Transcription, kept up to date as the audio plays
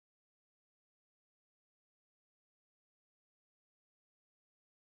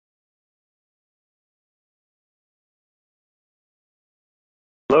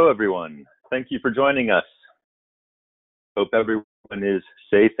Hello, everyone. Thank you for joining us. Hope everyone is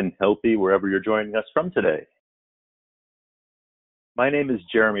safe and healthy wherever you're joining us from today. My name is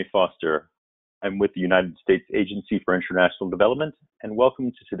Jeremy Foster. I'm with the United States Agency for International Development, and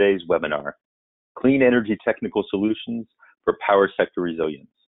welcome to today's webinar, Clean Energy Technical Solutions for Power Sector Resilience,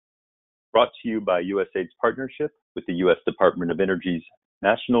 brought to you by USAID's partnership with the U.S. Department of Energy's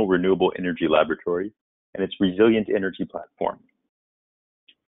National Renewable Energy Laboratory and its Resilient Energy Platform.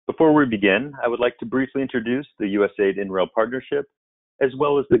 Before we begin, I would like to briefly introduce the USAID NREL partnership, as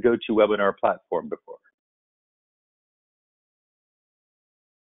well as the GoToWebinar platform before.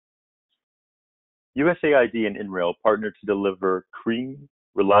 USAID and NREL partner to deliver clean,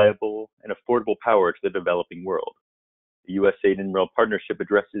 reliable, and affordable power to the developing world. The USAID NREL partnership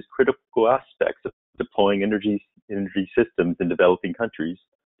addresses critical aspects of deploying energy systems in developing countries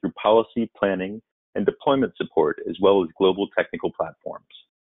through policy, planning, and deployment support, as well as global technical platforms.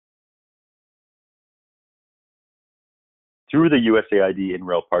 Through the USAID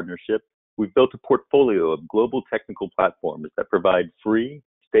NREL partnership, we've built a portfolio of global technical platforms that provide free,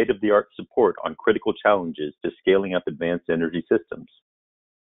 state-of-the-art support on critical challenges to scaling up advanced energy systems.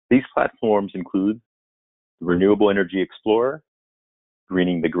 These platforms include the Renewable Energy Explorer,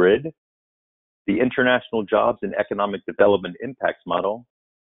 Greening the Grid, the International Jobs and Economic Development Impacts Model,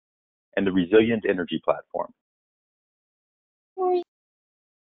 and the Resilient Energy Platform.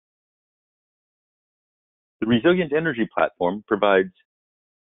 The Resilient Energy Platform provides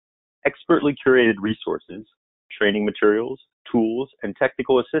expertly curated resources, training materials, tools, and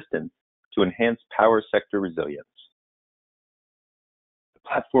technical assistance to enhance power sector resilience. The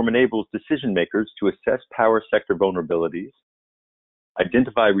platform enables decision makers to assess power sector vulnerabilities,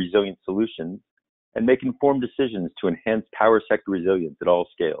 identify resilient solutions, and make informed decisions to enhance power sector resilience at all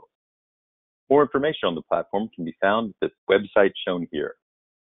scales. More information on the platform can be found at the website shown here.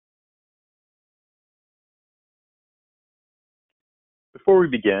 Before we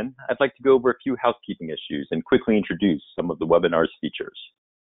begin, I'd like to go over a few housekeeping issues and quickly introduce some of the webinar's features.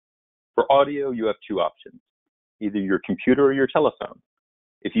 For audio, you have two options, either your computer or your telephone.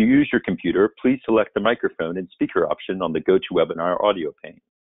 If you use your computer, please select the microphone and speaker option on the GoToWebinar audio pane.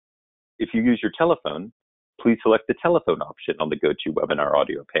 If you use your telephone, please select the telephone option on the GoToWebinar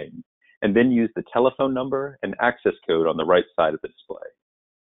audio pane, and then use the telephone number and access code on the right side of the display.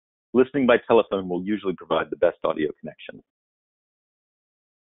 Listening by telephone will usually provide the best audio connection.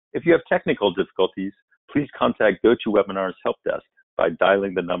 If you have technical difficulties, please contact GoToWebinar's help desk by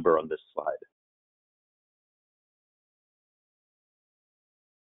dialing the number on this slide.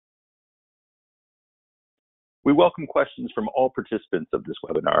 We welcome questions from all participants of this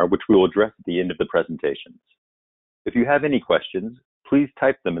webinar, which we will address at the end of the presentations. If you have any questions, please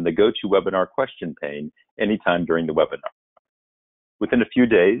type them in the GoToWebinar question pane anytime during the webinar. Within a few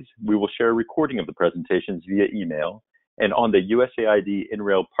days, we will share a recording of the presentations via email and on the USAID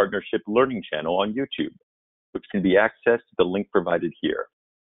NREL Partnership Learning channel on YouTube, which can be accessed at the link provided here.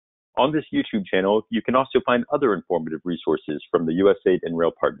 On this YouTube channel, you can also find other informative resources from the USAID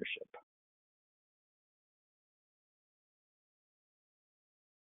NREL Partnership.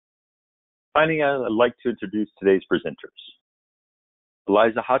 Finally, I'd like to introduce today's presenters.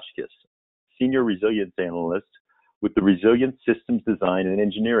 Eliza Hotchkiss, Senior Resilience Analyst with the Resilient Systems Design and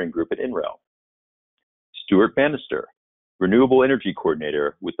Engineering Group at NREL. Stuart Bannister, Renewable Energy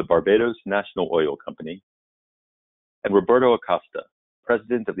Coordinator with the Barbados National Oil Company, and Roberto Acosta,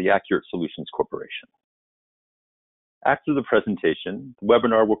 President of the Accurate Solutions Corporation. After the presentation, the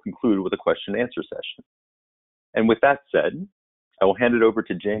webinar will conclude with a question and answer session. And with that said, I will hand it over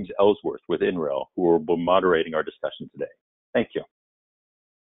to James Ellsworth with NREL, who will be moderating our discussion today. Thank you.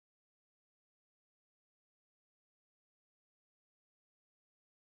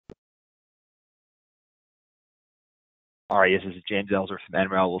 All right, this is James Ellsworth from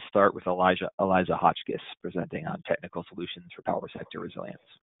NREL. We'll start with Eliza Hotchkiss presenting on technical solutions for power sector resilience.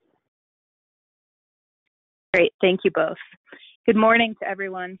 Great, thank you both. Good morning to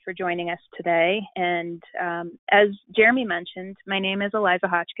everyone for joining us today. And as Jeremy mentioned, my name is Eliza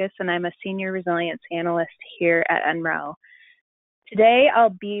Hotchkiss, and I'm a Senior Resilience Analyst here at NREL. Today,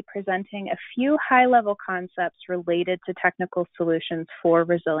 I'll be presenting a few high-level concepts related to technical solutions for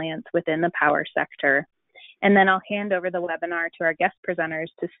resilience within the power sector. And then I'll hand over the webinar to our guest presenters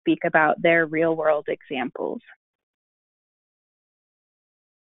to speak about their real-world examples.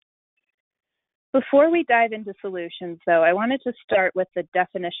 Before we dive into solutions, though, I wanted to start with the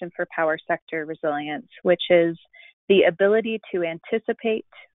definition for power sector resilience, which is the ability to anticipate,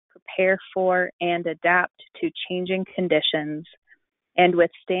 prepare for, and adapt to changing conditions, and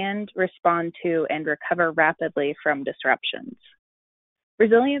withstand, respond to, and recover rapidly from disruptions.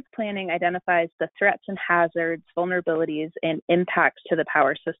 Resilience planning identifies the threats and hazards, vulnerabilities, and impacts to the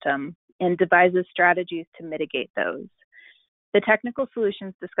power system and devises strategies to mitigate those. The technical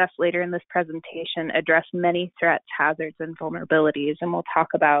solutions discussed later in this presentation address many threats, hazards, and vulnerabilities, and we'll talk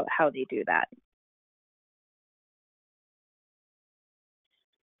about how they do that.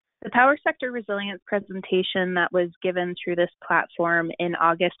 The Power Sector Resilience presentation that was given through this platform in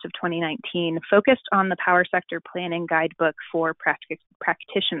August of 2019 focused on the Power Sector Planning Guidebook for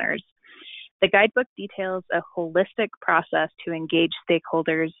practitioners. The guidebook details a holistic process to engage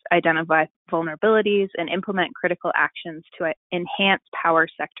stakeholders, identify vulnerabilities, and implement critical actions to enhance power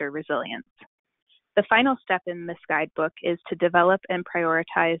sector resilience. The final step in this guidebook is to develop and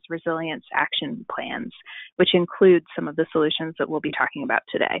prioritize resilience action plans, which include some of the solutions that we'll be talking about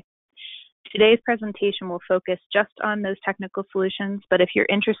today. Today's presentation will focus just on those technical solutions, but if you're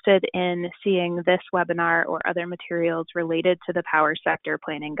interested in seeing this webinar or other materials related to the Power Sector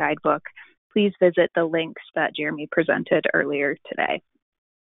Planning Guidebook, please visit the links that Jeremy presented earlier today.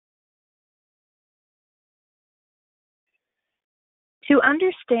 To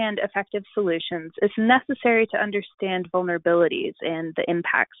understand effective solutions, it's necessary to understand vulnerabilities and the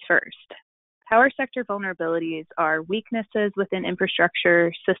impacts first. Power sector vulnerabilities are weaknesses within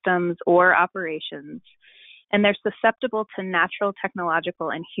infrastructure, systems, or operations, and they're susceptible to natural,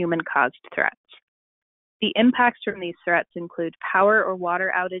 technological, and human-caused threats. The impacts from these threats include power or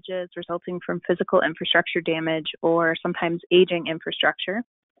water outages resulting from physical infrastructure damage or sometimes aging infrastructure,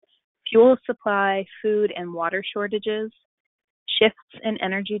 fuel supply, food and water shortages, shifts in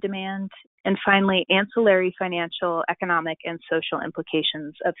energy demand, and finally, ancillary financial, economic, and social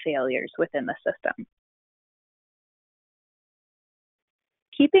implications of failures within the system.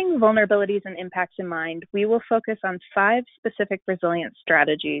 Keeping vulnerabilities and impacts in mind, we will focus on 5 specific resilience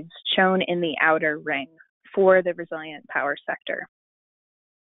strategies shown in the outer ring for the resilient power sector.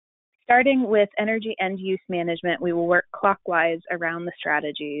 Starting with energy end use management, we will work clockwise around the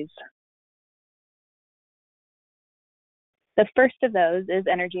strategies. The first of those is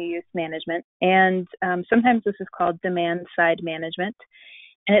energy use management, and sometimes this is called demand side management,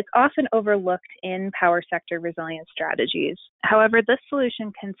 and it's often overlooked in power sector resilience strategies. However, this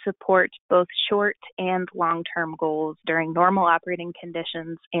solution can support both short and long-term goals during normal operating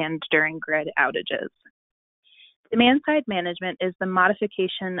conditions and during grid outages. Demand side management is the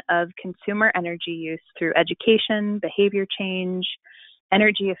modification of consumer energy use through education, behavior change,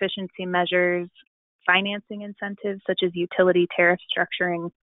 energy efficiency measures, financing incentives such as utility tariff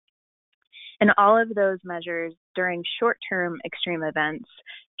structuring, and all of those measures during short-term extreme events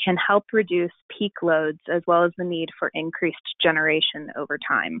can help reduce peak loads as well as the need for increased generation over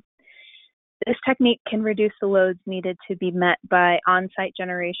time. This technique can reduce the loads needed to be met by on-site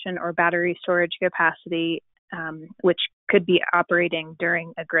generation or battery storage capacity, which could be operating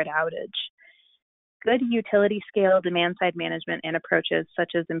during a grid outage. Good utility-scale demand-side management and approaches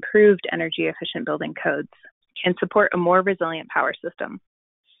such as improved energy-efficient building codes can support a more resilient power system.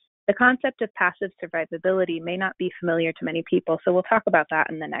 The concept of passive survivability may not be familiar to many people, so we'll talk about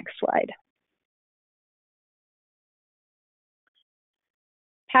that in the next slide.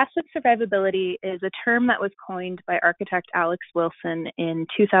 Passive survivability is a term that was coined by architect Alex Wilson in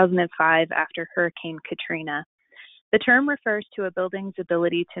 2005 after Hurricane Katrina. The term refers to a building's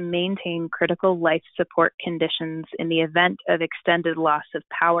ability to maintain critical life support conditions in the event of extended loss of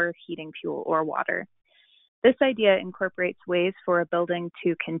power, heating, fuel, or water. This idea incorporates ways for a building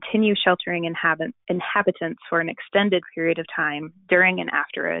to continue sheltering inhabitants for an extended period of time during and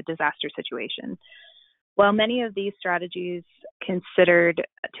after a disaster situation. While many of these strategies considered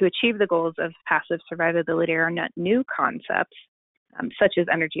to achieve the goals of passive survivability are not new concepts, such as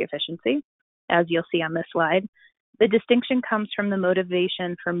energy efficiency, as you'll see on this slide, the distinction comes from the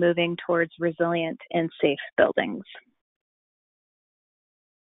motivation for moving towards resilient and safe buildings.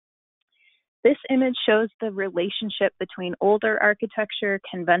 This image shows the relationship between older architecture,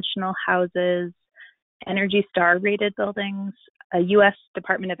 conventional houses, Energy Star rated buildings, a U.S.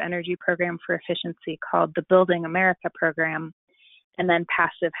 Department of Energy program for efficiency called the Building America program, and then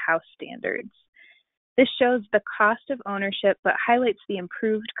passive house standards. This shows the cost of ownership, but highlights the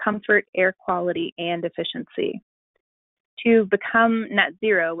improved comfort, air quality, and efficiency. To become net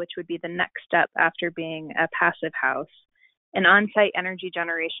zero, which would be the next step after being a passive house, an on-site energy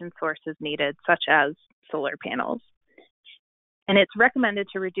generation source is needed, such as solar panels. And it's recommended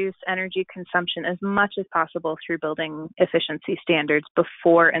to reduce energy consumption as much as possible through building efficiency standards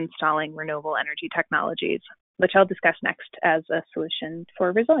before installing renewable energy technologies, which I'll discuss next as a solution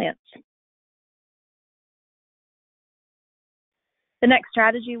for resilience. The next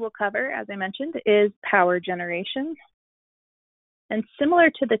strategy we'll cover, as I mentioned, is power generation. And similar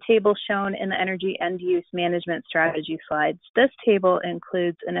to the table shown in the energy end-use management strategy slides, this table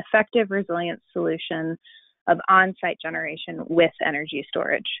includes an effective resilience solution of on-site generation with energy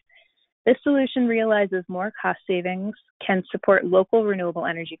storage. This solution realizes more cost savings, can support local renewable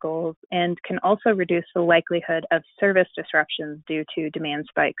energy goals, and can also reduce the likelihood of service disruptions due to demand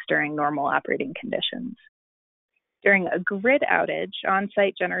spikes during normal operating conditions. During a grid outage,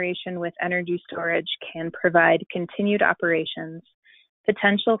 on-site generation with energy storage can provide continued operations,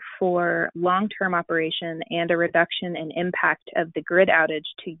 potential for long-term operation, and a reduction in impact of the grid outage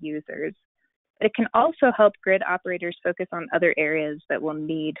to users. But it can also help grid operators focus on other areas that will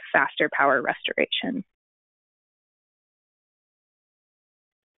need faster power restoration.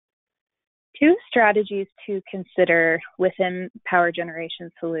 Two strategies to consider within power generation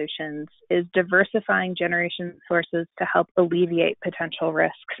solutions is diversifying generation sources to help alleviate potential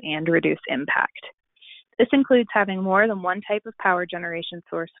risks and reduce impact. This includes having more than one type of power generation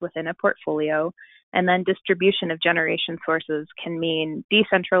source within a portfolio, and then distribution of generation sources can mean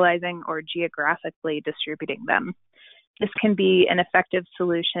decentralizing or geographically distributing them. This can be an effective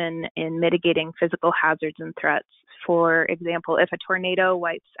solution in mitigating physical hazards and threats. For example, if a tornado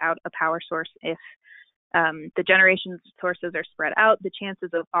wipes out a power source, if the generation sources are spread out, the chances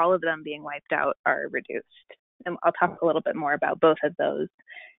of all of them being wiped out are reduced. And I'll talk a little bit more about both of those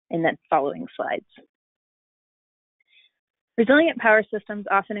in the following slides. Resilient power systems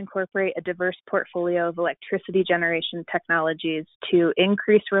often incorporate a diverse portfolio of electricity generation technologies to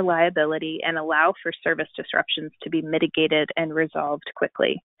increase reliability and allow for service disruptions to be mitigated and resolved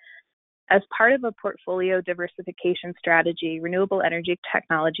quickly. As part of a portfolio diversification strategy, renewable energy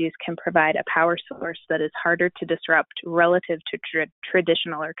technologies can provide a power source that is harder to disrupt relative to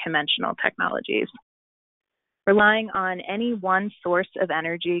traditional or conventional technologies. Relying on any one source of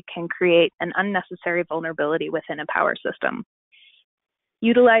energy can create an unnecessary vulnerability within a power system.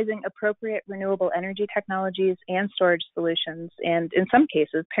 Utilizing appropriate renewable energy technologies and storage solutions, and in some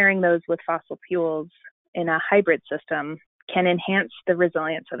cases, pairing those with fossil fuels in a hybrid system can enhance the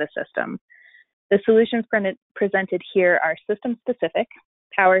resilience of a system. The solutions presented here are system-specific.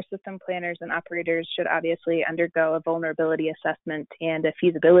 Power system planners and operators should obviously undergo a vulnerability assessment and a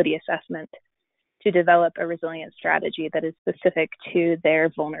feasibility assessment to develop a resilient strategy that is specific to their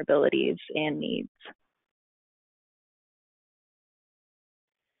vulnerabilities and needs.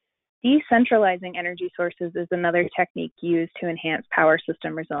 Decentralizing energy sources is another technique used to enhance power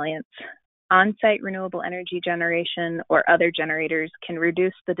system resilience. On-site renewable energy generation or other generators can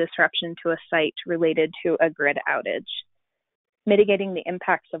reduce the disruption to a site related to a grid outage, mitigating the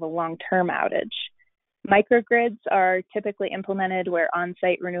impacts of a long-term outage. Microgrids are typically implemented where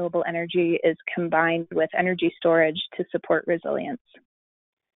on-site renewable energy is combined with energy storage to support resilience.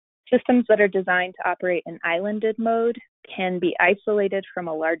 Systems that are designed to operate in islanded mode can be isolated from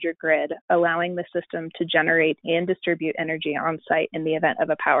a larger grid, allowing the system to generate and distribute energy on-site in the event of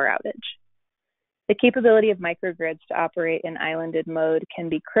a power outage. The capability of microgrids to operate in islanded mode can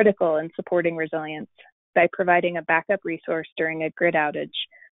be critical in supporting resilience by providing a backup resource during a grid outage,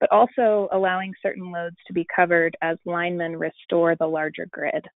 but also allowing certain loads to be covered as linemen restore the larger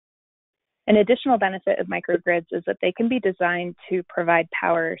grid. An additional benefit of microgrids is that they can be designed to provide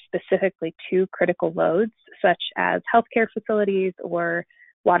power specifically to critical loads, such as healthcare facilities or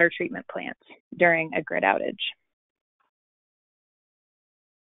water treatment plants during a grid outage.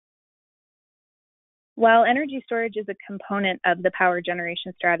 While energy storage is a component of the power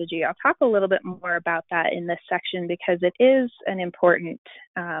generation strategy, I'll talk a little bit more about that in this section because it is an important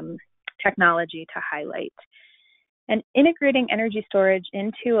technology to highlight. And integrating energy storage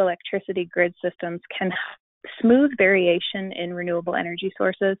into electricity grid systems can smooth variation in renewable energy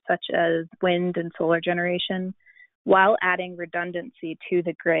sources such as wind and solar generation, while adding redundancy to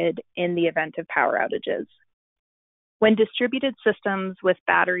the grid in the event of power outages. When distributed systems with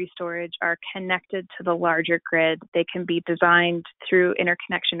battery storage are connected to the larger grid, they can be designed through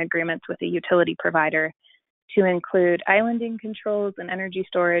interconnection agreements with a utility provider to include islanding controls and energy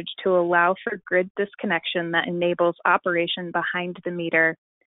storage to allow for grid disconnection that enables operation behind the meter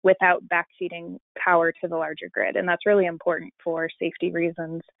without backfeeding power to the larger grid. And that's really important for safety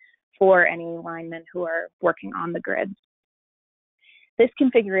reasons for any linemen who are working on the grid. This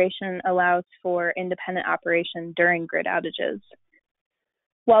configuration allows for independent operation during grid outages.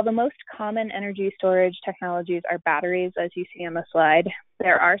 While the most common energy storage technologies are batteries, as you see on the slide,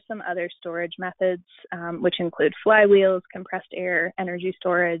 there are some other storage methods, which include flywheels, compressed air, energy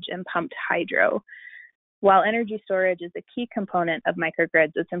storage, and pumped hydro. While energy storage is a key component of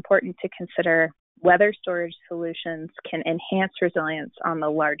microgrids, it's important to consider whether storage solutions can enhance resilience on the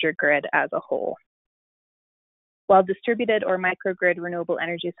larger grid as a whole. While distributed or microgrid renewable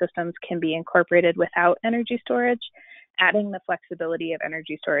energy systems can be incorporated without energy storage, adding the flexibility of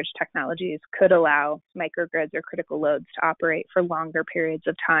energy storage technologies could allow microgrids or critical loads to operate for longer periods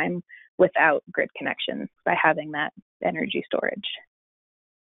of time without grid connection by having that energy storage.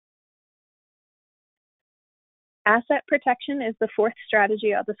 Asset protection is the fourth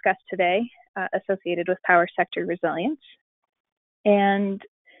strategy I'll discuss today, associated with power sector resilience. And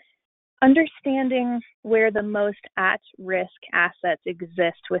understanding where the most at-risk assets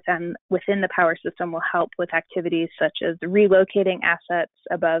exist within the power system will help with activities such as relocating assets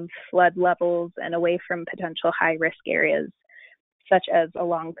above flood levels and away from potential high-risk areas, such as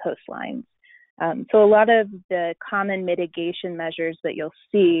along coastlines. So a lot of the common mitigation measures that you'll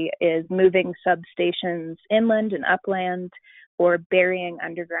see is moving substations inland and upland, or burying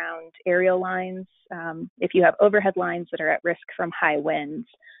underground aerial lines. If you have overhead lines that are at risk from high winds,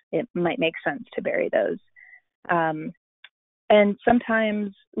 it might make sense to bury those. And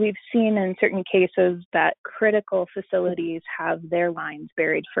sometimes we've seen in certain cases that critical facilities have their lines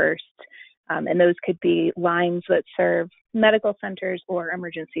buried first, and those could be lines that serve medical centers or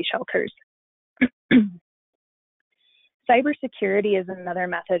emergency shelters. Cybersecurity is another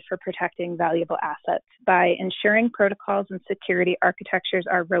method for protecting valuable assets by ensuring protocols and security architectures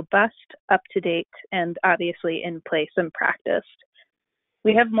are robust, up-to-date, and obviously in place and practiced.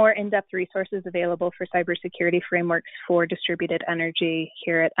 We have more in-depth resources available for cybersecurity frameworks for distributed energy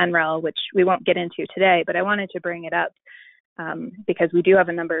here at NREL, which we won't get into today, but I wanted to bring it up because we do have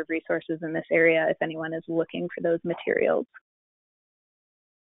a number of resources in this area if anyone is looking for those materials.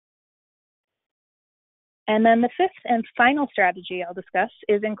 And then the fifth and final strategy I'll discuss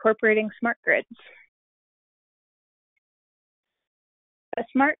is incorporating smart grids. A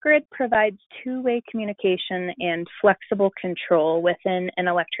smart grid provides two-way communication and flexible control within an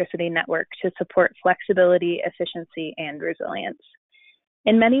electricity network to support flexibility, efficiency, and resilience.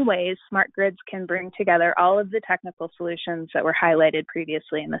 In many ways, smart grids can bring together all of the technical solutions that were highlighted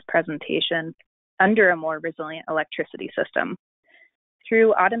previously in this presentation under a more resilient electricity system.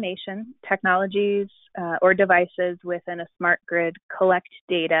 Through automation, technologies or devices within a smart grid collect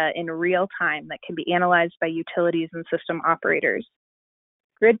data in real time that can be analyzed by utilities and system operators.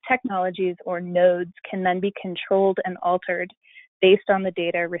 Grid technologies or nodes can then be controlled and altered based on the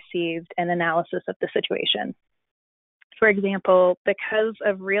data received and analysis of the situation. For example, because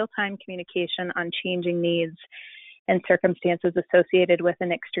of real-time communication on changing needs and circumstances associated with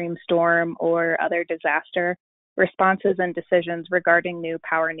an extreme storm or other disaster, responses and decisions regarding new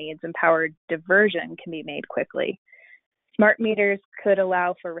power needs and power diversion can be made quickly. Smart meters could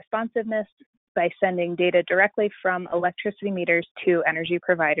allow for responsiveness by sending data directly from electricity meters to energy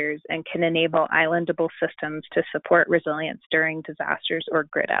providers and can enable islandable systems to support resilience during disasters or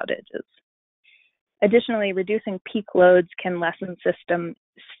grid outages. Additionally, reducing peak loads can lessen system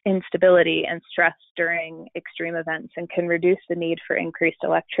instability and stress during extreme events and can reduce the need for increased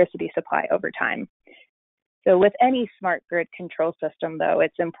electricity supply over time. So with any smart grid control system, though,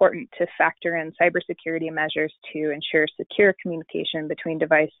 it's important to factor in cybersecurity measures to ensure secure communication between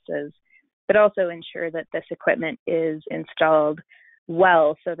devices, but also ensure that this equipment is installed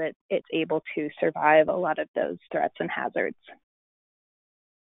well so that it's able to survive a lot of those threats and hazards.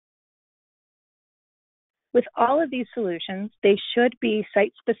 With all of these solutions, they should be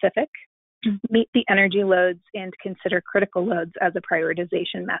site-specific, meet the energy loads, and consider critical loads as a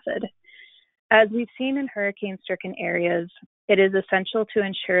prioritization method. As we've seen in hurricane-stricken areas, it is essential to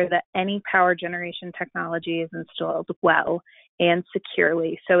ensure that any power generation technology is installed well and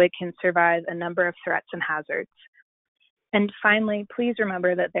securely so it can survive a number of threats and hazards. And finally, please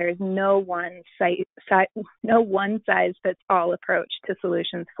remember that there is no one-size-fits-all approach to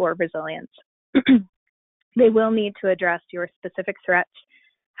solutions for resilience. They will need to address your specific threats,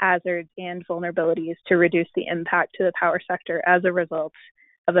 hazards, and vulnerabilities to reduce the impact to the power sector as a result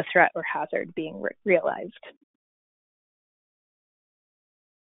of a threat or hazard being realized.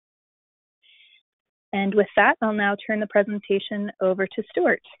 And with that, I'll now turn the presentation over to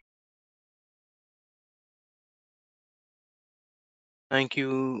Stuart. Thank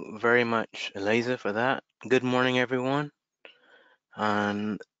you very much, Eliza, for that. Good morning, everyone.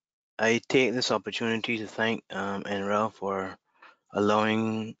 And I take this opportunity to thank NREL for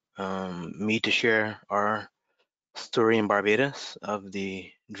allowing me to share our story in Barbados of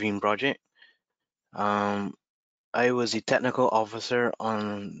the DREAM project. I was a technical officer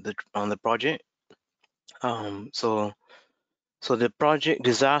on the project. So the project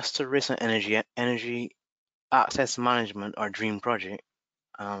Disaster Risk and Energy Access Management, or DREAM project,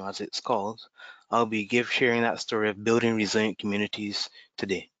 as it's called, I'll be sharing that story of building resilient communities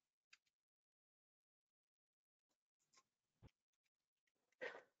today.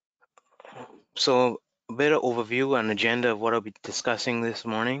 So a bit of overview and agenda of what I'll be discussing this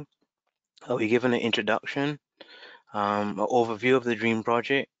morning. I'll be giving an introduction, an overview of the DREAM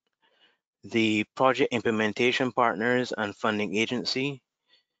project, the project implementation partners and funding agency.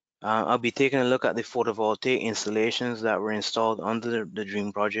 I'll be taking a look at the photovoltaic installations that were installed under the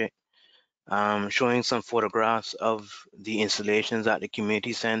DREAM project, showing some photographs of the installations at the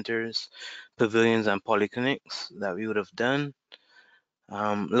community centers, pavilions, and polyclinics that we would have done.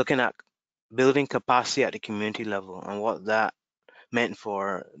 Looking at building capacity at the community level and what that meant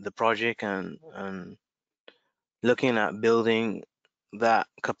for the project, and looking at building that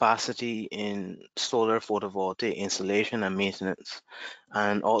capacity in solar photovoltaic installation and maintenance,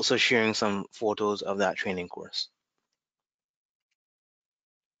 and also sharing some photos of that training course.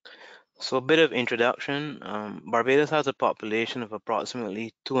 So a bit of introduction. Barbados has a population of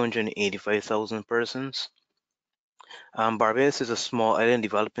approximately 285,000 persons. Barbados is a small island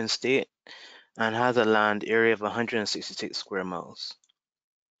developing state and has a land area of 166 square miles.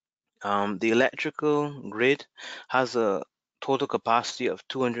 The electrical grid has a total capacity of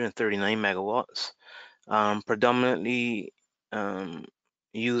 239 megawatts, predominantly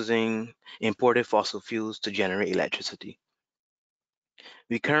using imported fossil fuels to generate electricity.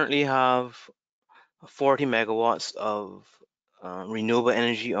 We currently have 40 megawatts of renewable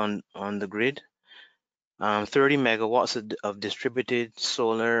energy on the grid, 30 megawatts of distributed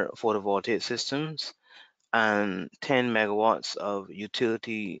solar photovoltaic systems, and 10 megawatts of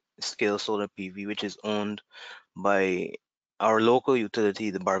utility scale solar PV, which is owned by our local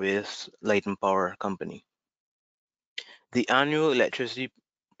utility, the Barbados Light and Power Company. The annual electricity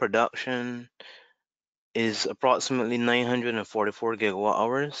production is approximately 944 gigawatt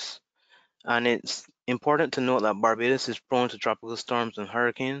hours, and it's important to note that Barbados is prone to tropical storms and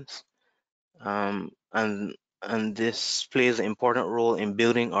hurricanes, and this plays an important role in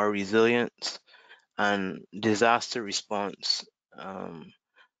building our resilience and disaster response,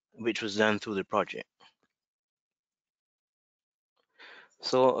 which was done through the project.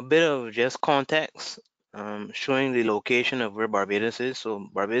 So a bit of just context, showing the location of where Barbados is. So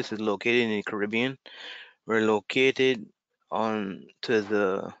Barbados is located in the Caribbean. We're located on to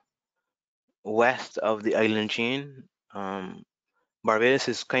the west of the island chain. Barbados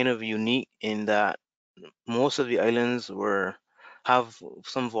is kind of unique in that most of the islands have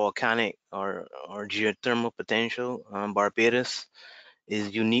some volcanic or geothermal potential. Barbados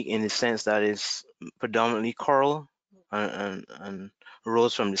is unique in the sense that it's predominantly coral and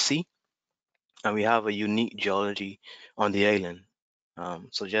rose from the sea, and we have a unique geology on the island.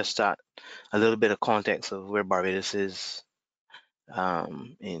 So just that, a little bit of context of where Barbados is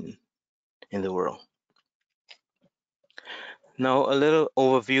in the world. Now, a little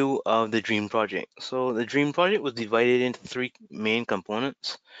overview of the DREAM project. So the DREAM project was divided into three main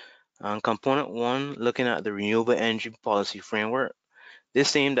components. Component one, looking at the renewable energy policy framework.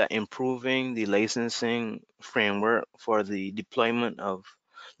 This aimed at improving the licensing framework for the deployment of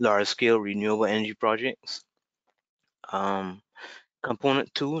large-scale renewable energy projects.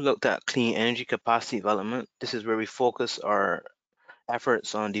 Component two looked at clean energy capacity development. This is where we focus our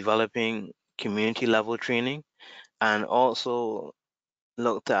efforts on developing community-level training, and also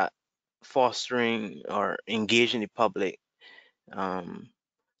looked at fostering or engaging the public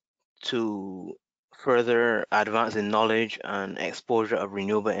to further advance the knowledge and exposure of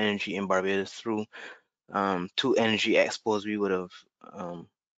renewable energy in Barbados through two energy expos we would have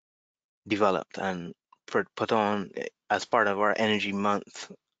developed and put on as part of our Energy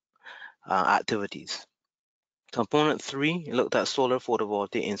Month activities. Component three looked at solar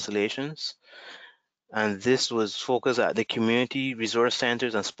photovoltaic installations, and this was focused at the community resource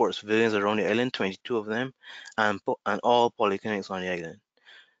centers and sports pavilions around the island, 22 of them, and all polyclinics on the island.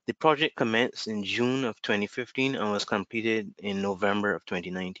 The project commenced in June of 2015 and was completed in November of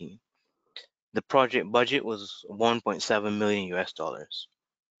 2019. The project budget was 1.7 million US dollars,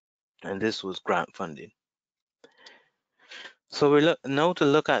 and this was grant funded. So we're now to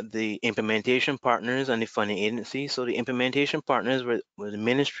look at the implementation partners and the funding agency. So the implementation partners were the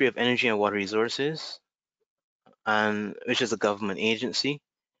Ministry of Energy and Water Resources, and which is a government agency,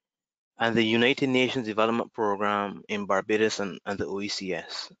 and the United Nations Development Program in Barbados and the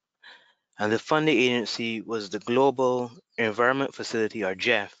OECS. And the funding agency was the Global Environment Facility, or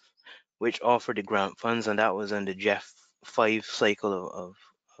GEF, which offered the grant funds, and that was in the GEF 5 cycle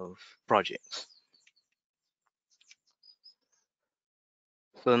of projects.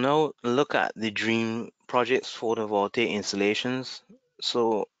 So now look at the DREAM project's photovoltaic installations.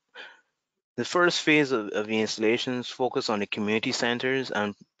 So the first phase of the installations focus on the community centers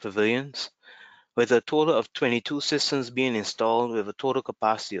and pavilions. with a total of 22 systems being installed with a total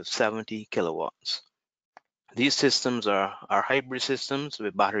capacity of 70 kilowatts. These systems are hybrid systems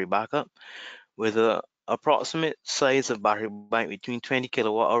with battery backup, with an approximate size of battery bank between 20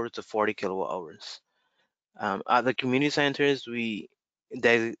 kilowatt hours to 40 kilowatt hours. At the community centers, we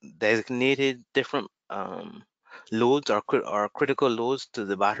designated different loads or critical loads to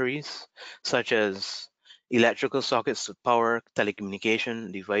the batteries, such as electrical sockets to power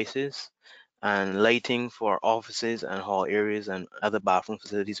telecommunication devices, and lighting for offices and hall areas and other bathroom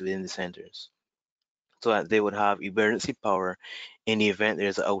facilities within the centers, so that they would have emergency power in the event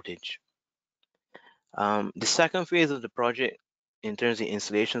there's an outage. The second phase of the project, in terms of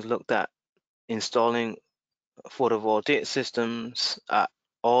installations, looked at installing photovoltaic systems at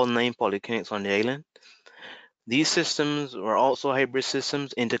all 9 polyclinics on the island. These systems were also hybrid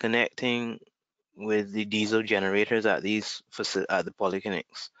systems interconnecting with the diesel generators at the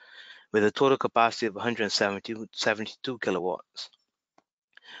polyclinics, with a total capacity of 172 kilowatts.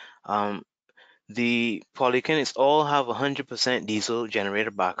 The polyclinics all have 100% diesel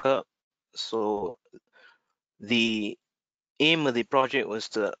generator backup, so the aim of the project was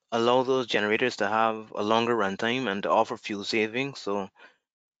to allow those generators to have a longer runtime and to offer fuel savings. So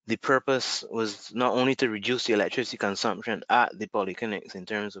the purpose was not only to reduce the electricity consumption at the polyclinics in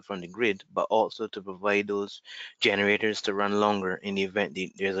terms of from the grid, but also to provide those generators to run longer in the event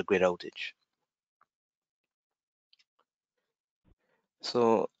there's a grid outage.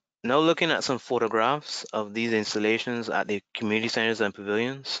 So now looking at some photographs of these installations at the community centers and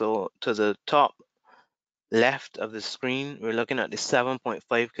pavilions. So to the top left of the screen, we're looking at the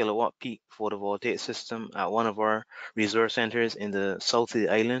 7.5 kilowatt peak photovoltaic system at one of our resource centers in the south of the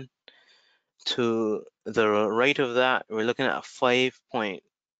island. To the right of that, we're looking at a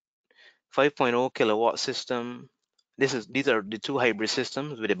 5.0 kilowatt system. These are the 2 hybrid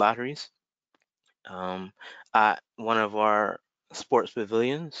systems with the batteries at one of our sports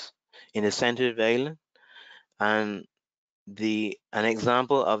pavilions in the center of the island. And an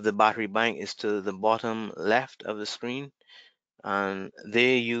example of the battery bank is to the bottom left of the screen, and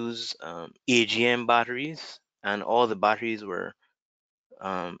they use AGM batteries, and all the batteries were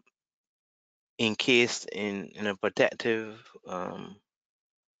encased in a protective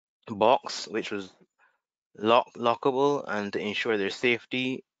box, which was lockable, and to ensure their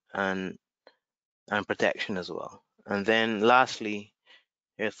safety and protection as well. And then lastly,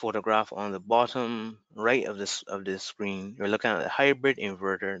 a photograph on the bottom right of this screen. You're looking at a hybrid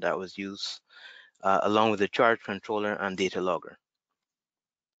inverter that was used along with the charge controller and data logger.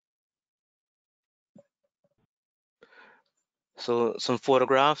 So some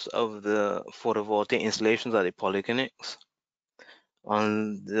photographs of the photovoltaic installations at the polyclinics.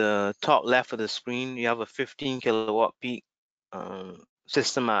 On the top left of the screen, you have a 15 kilowatt peak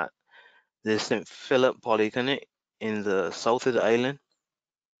system at the St. Philip Polyclinic in the south of the island.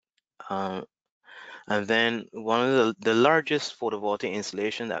 And then one of the largest photovoltaic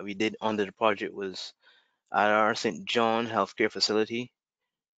installation that we did under the project was at our St. John Healthcare Facility,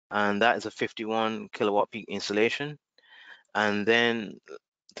 and that is a 51 kilowatt peak installation. And then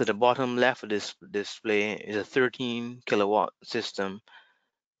to the bottom left of this display is a 13 kilowatt system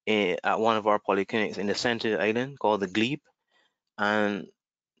at one of our polyclinics in the center of the island called the Glebe. And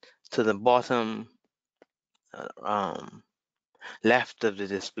to the bottom left of the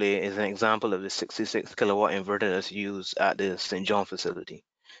display is an example of the 66 kilowatt inverter that's used at the St. John facility.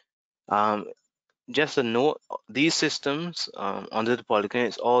 Just a note, these systems under the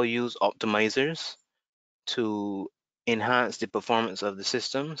polyclinics all use optimizers to enhance the performance of the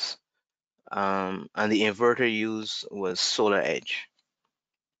systems, and the inverter used was Solar Edge.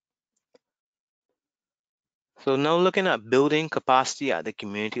 So now looking at building capacity at the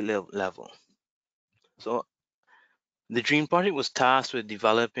community level. So the DREAM project was tasked with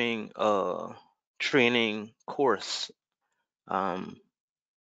developing a training course.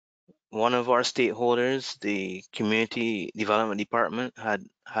 One of our stakeholders, the community development department,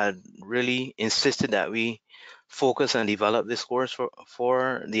 had really insisted that we focus and develop this course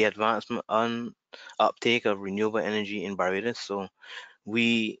for the advancement and uptake of renewable energy in Barbados. So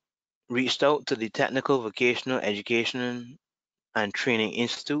we reached out to the Technical Vocational Education and Training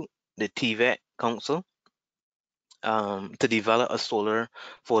Institute, the TVET Council, to develop a solar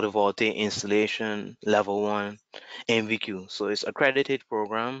photovoltaic installation level 1 MVQ. So it's accredited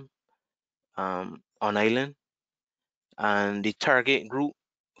program on island, and the target group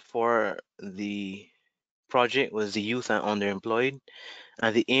for the project was the youth and underemployed,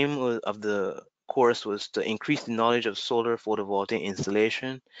 and the aim of the course was to increase the knowledge of solar photovoltaic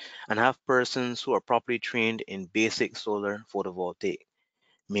installation and have persons who are properly trained in basic solar photovoltaic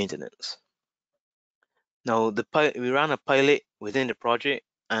maintenance. Now, we ran a pilot within the project,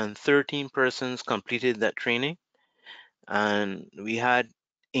 and 13 persons completed that training, and we had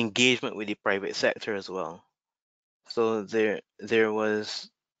engagement with the private sector as well. So there was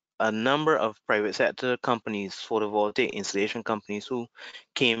a number of private sector companies, photovoltaic installation companies, who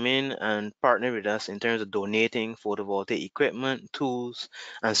came in and partnered with us in terms of donating photovoltaic equipment, tools,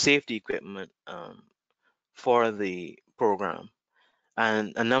 and safety equipment for the program.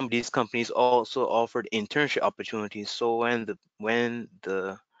 And a number of these companies also offered internship opportunities. So when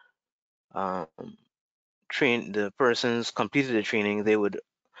the um, the persons completed the training, they would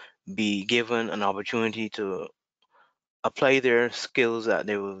be given an opportunity to apply their skills, that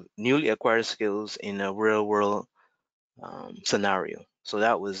they were newly acquired skills, in a real world scenario. So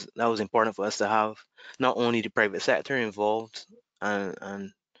that was important for us to have not only the private sector involved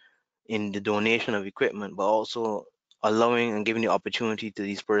and in the donation of equipment, but also allowing and giving the opportunity to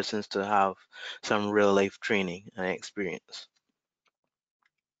these persons to have some real life training and experience.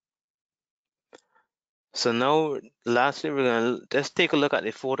 So now, lastly, we're gonna just take a look at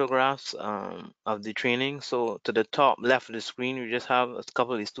the photographs of the training. So to the top left of the screen, we just have a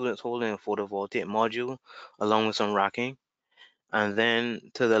couple of the students holding a photovoltaic module along with some racking. And then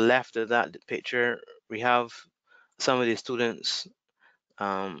to the left of that picture, we have some of the students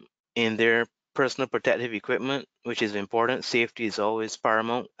in their personal protective equipment, which is important. Safety is always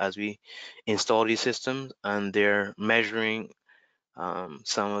paramount as we install these systems, and they're measuring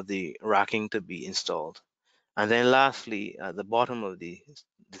some of the racking to be installed. And then lastly, at the bottom of the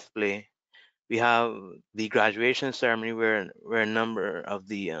display, we have the graduation ceremony where a number of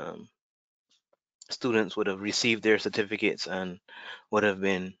the students would have received their certificates and would have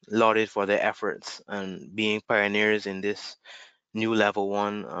been lauded for their efforts and being pioneers in this new level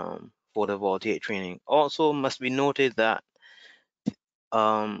 1 photovoltaic training. Also must be noted that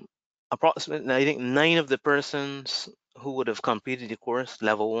um, approximately, I think, 9 of the persons who would have completed the course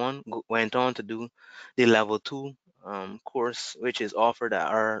level 1 went on to do the level 2 course, which is offered at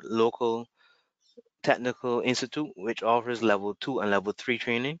our local technical institute, which offers level 2 and level 3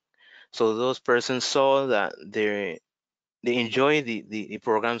 training. So those persons saw that they enjoy the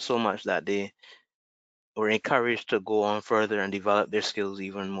program so much that they were encouraged to go on further and develop their skills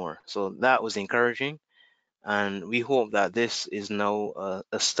even more. So that was encouraging. And we hope that this is now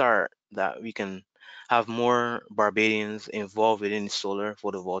a start, that we can have more Barbadians involved within the solar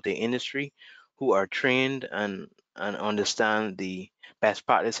photovoltaic industry who are trained and understand the best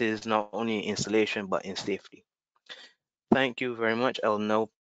practices, not only in installation, but in safety. Thank you very much. I'll now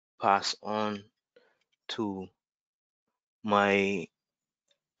pass on to my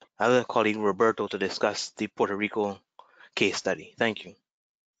other colleague, Roberto, to discuss the Puerto Rico case study. Thank you.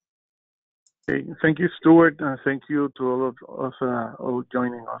 Okay, thank you, Stuart, and thank you to all of us all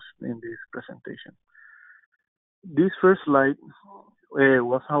joining us in this presentation. This first slide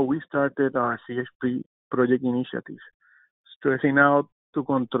was how we started our CHP project initiatives, stressing out to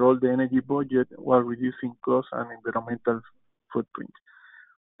control the energy budget while reducing costs and environmental footprint.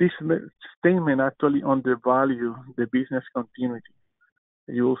 This statement actually undervalues the business continuity.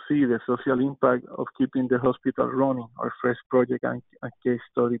 You will see the social impact of keeping the hospital running. Our first project and case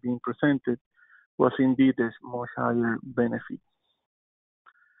study being presented was indeed a much higher benefit.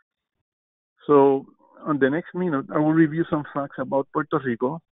 So on the next minute, I will review some facts about Puerto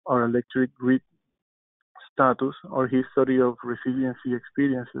Rico, our electric grid status, our history of resiliency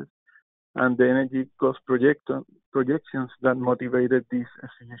experiences, and the energy cost projections that motivated this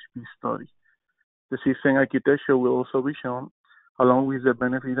CHP study. The system architecture will also be shown, along with the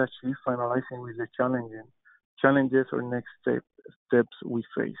benefit achieved, finalizing with the challenges or next steps we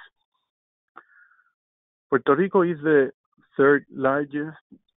face. Puerto Rico is the third largest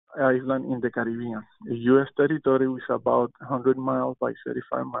island in the Caribbean, a U.S. territory with about 100 miles by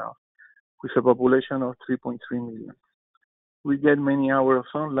 35 miles, with a population of 3.3 million. We get many hours of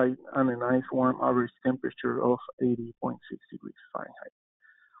sunlight and a nice warm average temperature of 80.6 degrees Fahrenheit.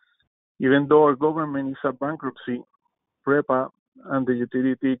 Even though our government is a bankruptcy, PREPA and the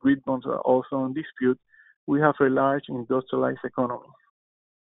utility grid bonds are also in dispute, we have a large industrialized economy.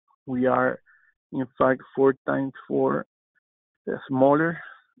 We are, in fact, 4 times smaller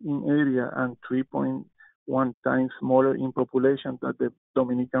in area and 3.1 times smaller in population than the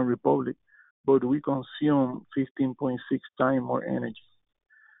Dominican Republic, but we consume 15.6 times more energy.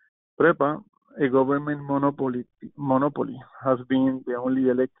 PREPA, a government monopoly, has been the only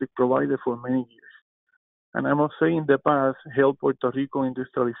electric provider for many years, and I must say in the past helped Puerto Rico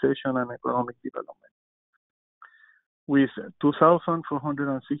industrialization and economic development. With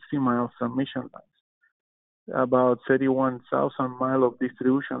 2,460 miles transmission lines, about 31,000 miles of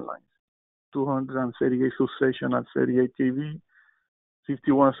distribution lines, 238 substation at 38 kV,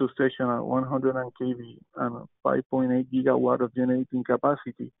 51 substation at 100 kV, and 5.8 gigawatt of generating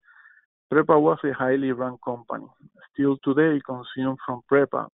capacity, PREPA was a highly ranked company. Still today, consumed from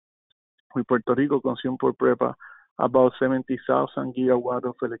PREPA, with Puerto Rico consumed for PREPA about 70,000 gigawatt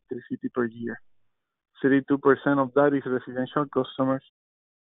of electricity per year. 32% of that is residential customers,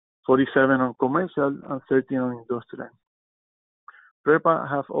 47 on commercial, and 13 on industrial. PREPA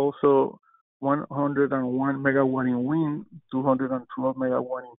have also 101 megawatt in wind, 212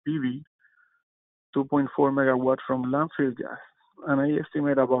 megawatt in PV, 2.4 megawatt from landfill gas, and I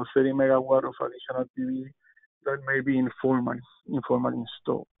estimate about 30 megawatt of additional PV that may be informal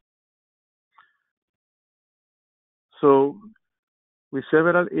installed. So, with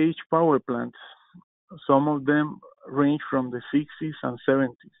several aged power plants, some of them range from the 60s and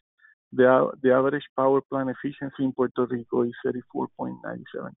 70s. The average power plant efficiency in Puerto Rico is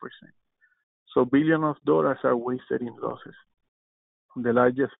 34.97%. So billions of dollars are wasted in losses. The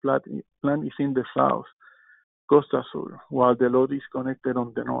largest plant is in the south, Costa Sur, while the load is connected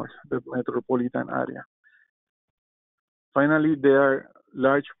on the north, the metropolitan area. Finally, there are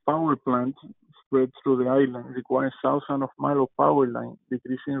large power plants spread through the island, requiring thousands of miles of power line,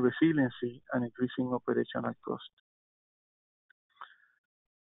 decreasing resiliency and increasing operational cost.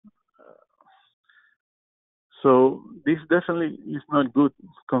 So this definitely is not good,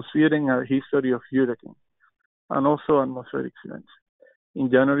 considering our history of hurricanes and also atmospheric events. In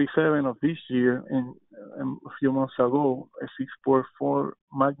January 7 of this year, a few months ago, a 6.4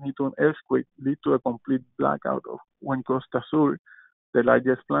 magnitude earthquake led to a complete blackout when Costa Sur, the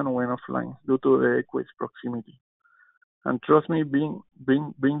largest plant, went offline due to the earthquake's proximity. And trust me,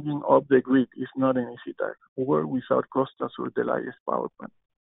 bringing up the grid is not an easy task. Or without Costa Sur, the largest power plant.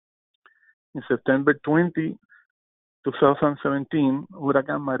 In September 20, 2017,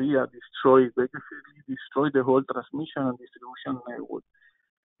 Hurricane Maria destroyed the whole transmission and distribution network,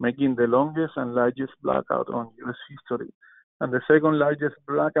 making the longest and largest blackout on U.S. history, and the second largest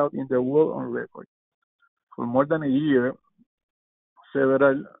blackout in the world on record. For more than a year,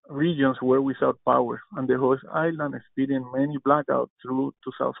 several regions were without power, and the whole island experienced many blackouts through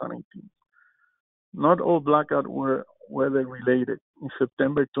 2018. Not all blackouts were weather-related. In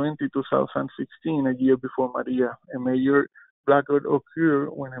September 20, 2016, a year before Maria, a major blackout occurred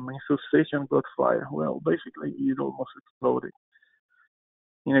when a main substation got fire. Well, basically, it almost exploded.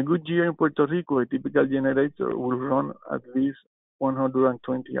 In a good year in Puerto Rico, a typical generator will run at least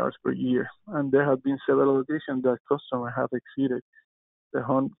 120 hours per year, and there have been several occasions that customers have exceeded the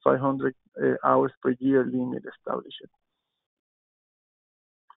 500 hours per year limit established.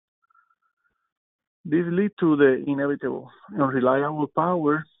 This leads to the inevitable unreliable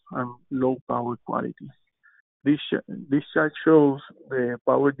power and low power quality. This chart shows the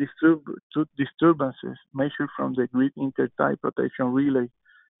power disturbances measured from the grid intertie protection relay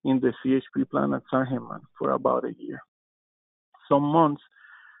in the CHP plant at San Germán for about a year. Some months,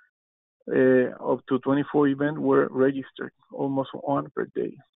 up to 24 events were registered, almost one per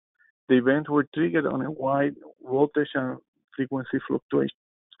day. The events were triggered on a wide voltage and frequency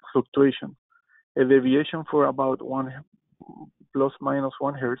fluctuation, a deviation for about 1 plus minus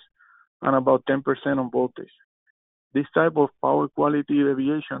 1 hertz, and about 10% on voltage. This type of power quality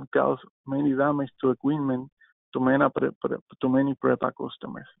deviation caused many damage to equipment to many PREPA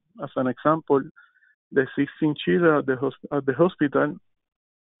customers. As an example, the 16 chiller at the hospital,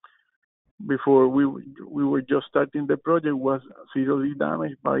 before we were just starting the project, was seriously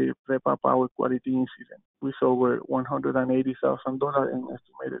damaged by a PREPA power quality incident with over $180,000 in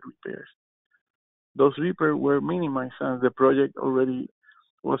estimated repairs. Those repairs were minimized as the project already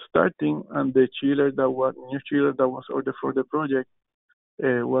was starting, and the new chiller that was ordered for the project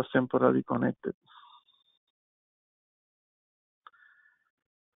was temporarily connected.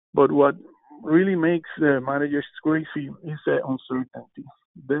 But what really makes the managers crazy is the uncertainty.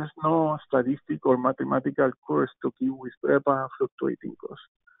 There's no statistic or mathematical course to keep with PREPA fluctuating costs.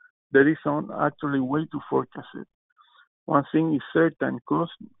 There is actually a way to forecast it. One thing is certain: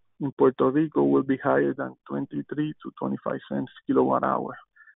 cost in Puerto Rico will be higher than 23 to 25 cents kilowatt hour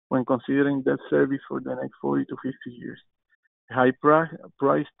when considering debt service for the next 40 to 50 years. A high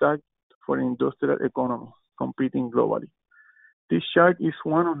price tag for industrial economy competing globally. This chart is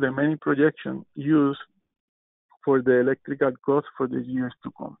one of the many projections used for the electrical cost for the years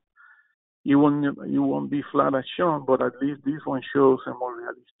to come. It won't be flat as shown, but at least this one shows a more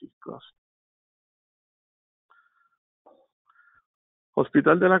realistic cost.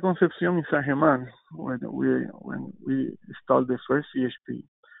 Hospital de la Concepción in San Germán, when we installed the first CHP,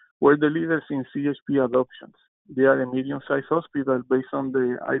 were the leaders in CHP adoptions. They are a medium-sized hospital based on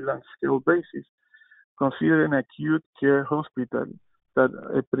the island scale basis, considered an acute care hospital that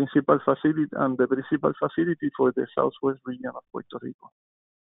a principal facility and the principal facility for the southwest region of Puerto Rico.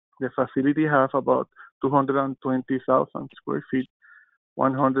 The facility has about 220,000 square feet,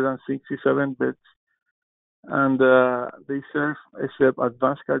 167 beds, and they serve, except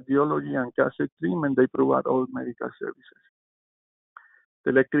advanced cardiology and cancer treatment, they provide all medical services.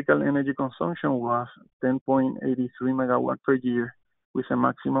 The electrical energy consumption was 10.83 megawatt per year, with a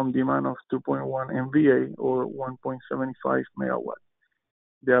maximum demand of 2.1 MVA or 1.75 megawatt.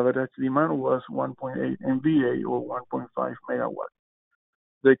 The average demand was 1.8 MVA or 1.5 megawatt.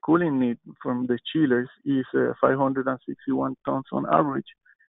 The cooling need from the chillers is 561 tons on average,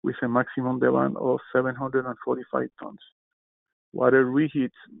 with a maximum demand of 745 tons. Water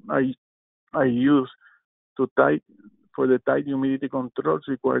reheats are used for the tight humidity controls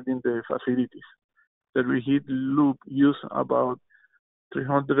required in the facilities. The reheat loop uses about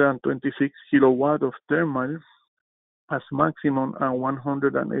 326 kilowatt of thermal as maximum and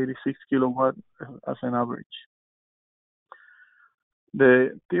 186 kilowatt as an average.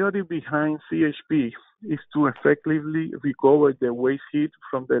 The theory behind CHP is to effectively recover the waste heat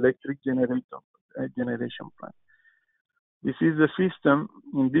from the electric generation plant. This is the system.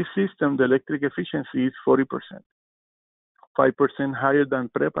 In this system, the electric efficiency is 40%, 5% higher than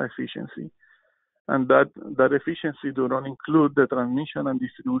PREPA efficiency, and that efficiency do not include the transmission and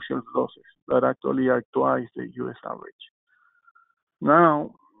distribution losses that actually are twice the U.S. average.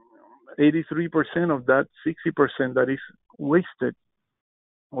 Now, 83% of that 60% that is wasted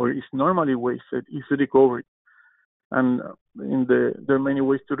or is normally wasted is recovered. And there are many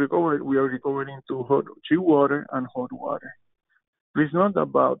ways to recover it. We are recovering to chilled water and hot water. Please note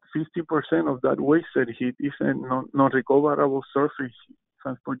about 50% of that wasted heat is a non-recoverable surface heat,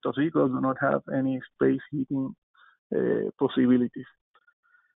 since Puerto Rico do not have any space heating possibilities.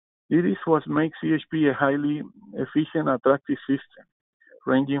 This is what makes CHP a highly efficient, attractive system,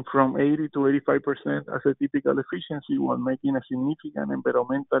 ranging from 80 to 85% as a typical efficiency, while making a significant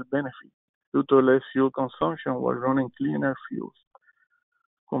environmental benefit due to less fuel consumption while running cleaner fuels.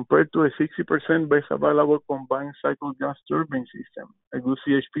 Compared to a 60% best available combined cycle gas turbine system, a good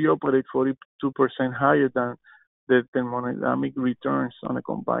CHP operates 42% higher than the thermodynamic returns on a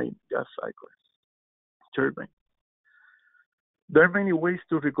combined gas cycle turbine. There are many ways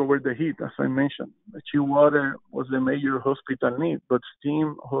to recover the heat, as I mentioned. Chilled water was the major hospital need, but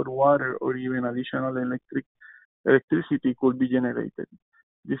steam, hot water, or even additional electricity could be generated.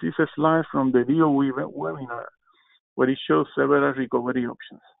 This is a slide from the DOE webinar where it shows several recovery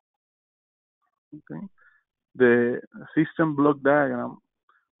options. Okay. The system block diagram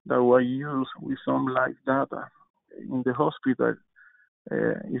that was used with some live data in the hospital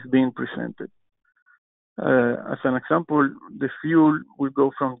is being presented. As an example, the fuel will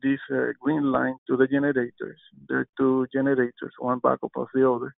go from this green line to the generators. There are two generators, one backup of the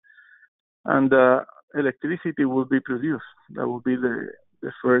other, and electricity will be produced. That will be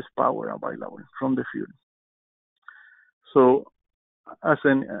the first power available from the fuel. So, as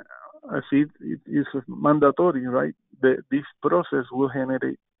it is mandatory, right? This process will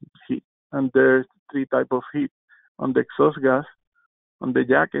generate heat, and there's three types of heat: on the exhaust gas, on the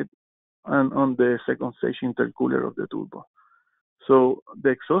jacket, and on the second stage intercooler of the turbo. So the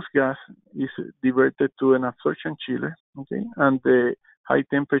exhaust gas is diverted to an absorption chiller, okay, and the high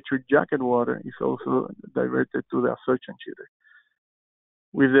temperature jacket water is also diverted to the absorption chiller.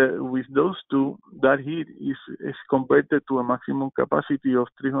 With those two, that heat is converted to a maximum capacity of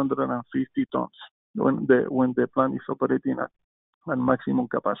 350 tons when the plant is operating at maximum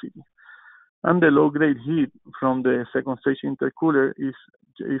capacity. And the low-grade heat from the second stage intercooler is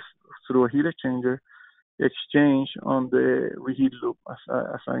through a heat exchanger exchanged on the reheat loop, as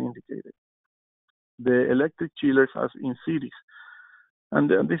I indicated. The electric chillers are in series, and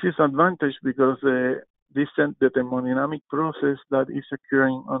this is advantage because the thermodynamic process that is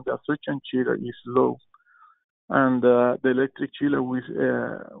occurring on the absorption chiller is low, and the electric chiller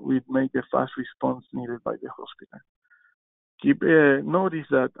will make a fast response needed by the hospital. Notice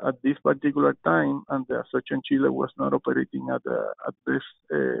that at this particular time, and the absorption chiller was not operating at best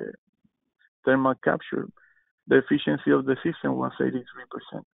thermal capture, the efficiency of the system was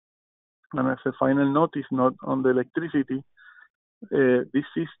 83%. And as a final notice, not on the electricity, this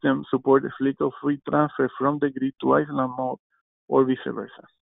system supports a flicker-free transfer from the grid to island mode or vice versa.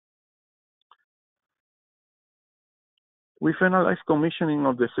 We finalized commissioning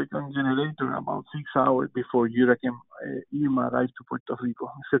of the second generator about 6 hours before Hurricane Irma arrived to Puerto Rico,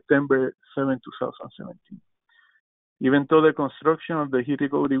 September 7, 2017. Even though the construction of the heat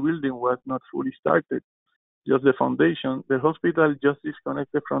recovery building was not fully started, just the foundation. The hospital just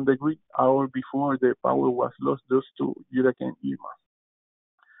disconnected from the grid hour before the power was lost due to Hurricane Irma.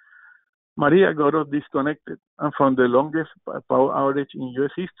 Maria got us disconnected, and from the longest power outage in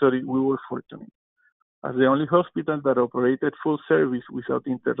U.S. history, we were fortunate. As the only hospital that operated full service without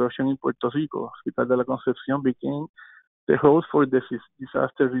interruption in Puerto Rico, Hospital de la Concepción became the host for the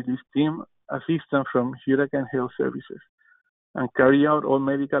disaster relief team assistance from Hurricane Health Services and carry out all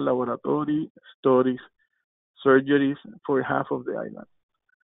medical laboratory studies, surgeries for half of the island.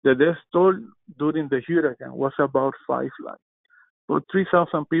 The death toll during the hurricane was about 5 lives, but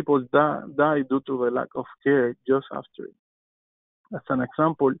 3,000 people died due to the lack of care just after it. As an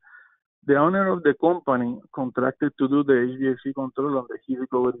example, the owner of the company contracted to do the HVAC control on the heat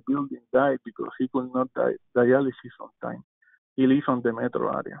recovery building died because he could not dialysis on time. He lives on the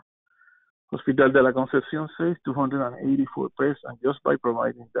metro area. Hospital de la Concepción saved 284 persons just by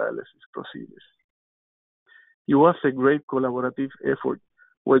providing dialysis procedures. It was a great collaborative effort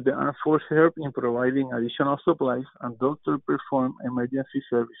where the Armed Forces helped in providing additional supplies and doctors performed emergency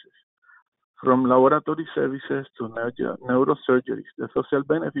services. From laboratory services to neurosurgeries, the social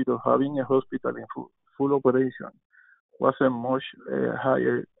benefit of having a hospital in full operation was a much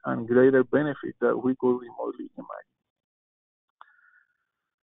higher and greater benefit that we could remotely imagine.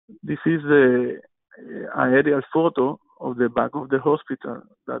 This is the aerial photo of the back of the hospital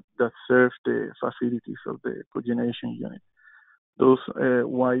that serves the facilities of the cogeneration unit. Those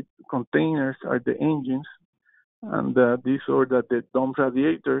white containers are the engines, and these are the dump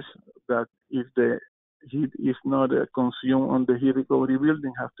radiators that if the heat is not consumed on the heat recovery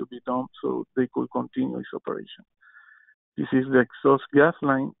building have to be dumped so they could continue its operation. This is the exhaust gas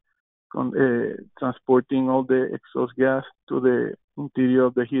line transporting all the exhaust gas to the interior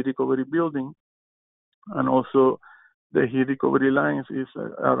of the heat recovery building, and also the heat recovery lines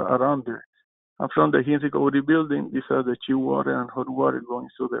are around there. And from the heat recovery building, these are the chill water and hot water going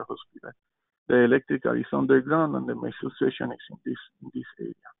to the hospital. The electrical is underground, and the main substation is in this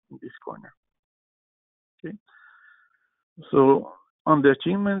area, in this corner. Okay. So on the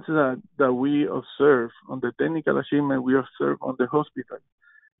achievements that we observe, on the technical achievement we observe on the hospital,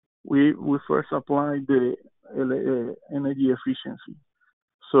 we first applied the energy efficiency.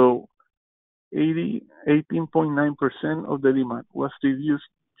 So 18.9% of the demand was reduced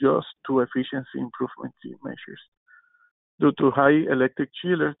just to efficiency improvement measures. Due to high electric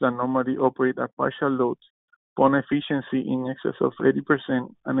chillers that normally operate at partial loads, pump efficiency in excess of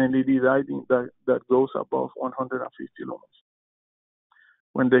 80%, and LED lighting that goes above 150 lumens.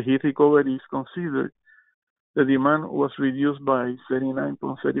 When the heat recovery is considered, the demand was reduced by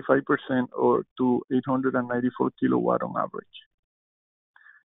 39.35% or to 894 kilowatt on average.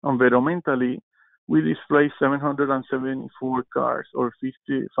 Environmentally, we displayed 774 cars or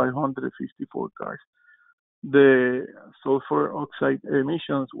 554 cars. The sulfur oxide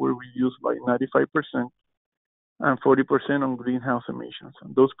emissions were reduced by 95% and 40% on greenhouse emissions.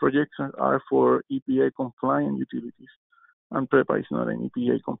 And those projections are for EPA compliant utilities, and PREPA is not an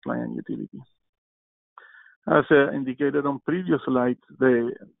EPA compliant utility. As indicated on previous slides,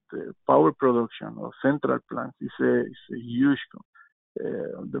 the power production of central plants is a huge.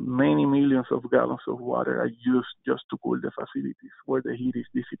 The many millions of gallons of water are used just to cool the facilities where the heat is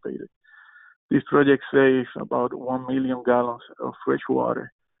dissipated. This project saves about 1 million gallons of fresh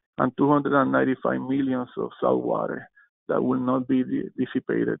water and 295 millions of salt water that will not be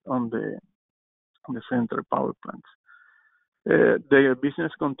dissipated on the central power plants. The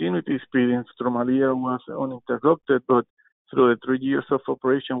business continuity experience through Maria was uninterrupted, but through the 3 years of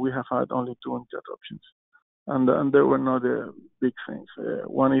operation, we have had only 2 interruptions. And there were not big things.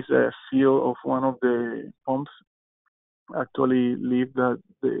 One is a seal of one of the pumps actually leave that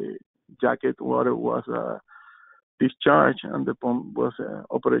the jacket water was discharged, and the pump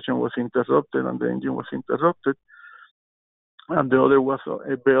operation was interrupted, and the engine was interrupted. And the other was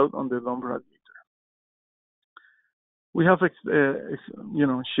a belt on the dump radiator. We have,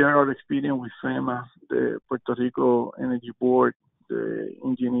 shared our experience with FEMA, the Puerto Rico Energy Board, the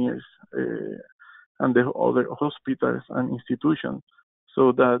engineers, and the other hospitals and institutions,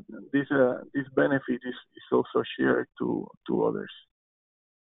 so that this benefit is also shared to others.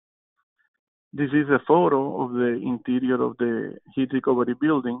 This is a photo of the interior of the heat recovery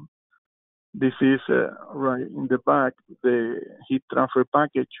building. This is right in the back, the heat transfer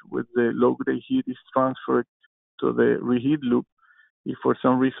package with the low-grade heat is transferred to the reheat loop. If for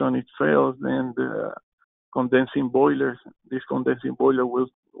some reason it fails, then the condensing boiler will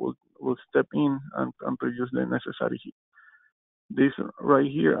step in and produce the necessary heat. These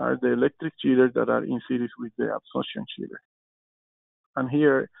right here are the electric chillers that are in series with the absorption chiller. And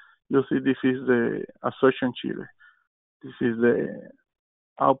here You see, this is the assertion chiller. This is the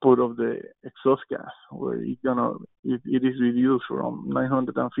output of the exhaust gas, where it is reduced from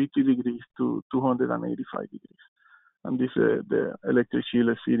 950 degrees to 285 degrees. And this the electric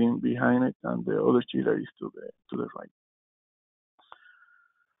chiller sitting behind it, and the other chiller is to the right.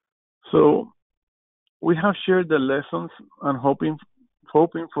 So we have shared the lessons and hoping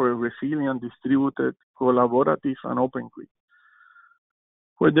for a resilient, distributed, collaborative, and open grid,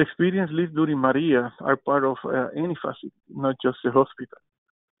 where the experience lived during Maria are part of any facility, not just the hospital.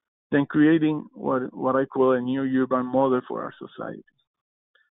 Then creating what I call a new urban model for our society.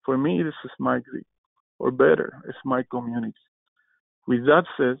 For me, it is a smart grid, or better, a smart community. With that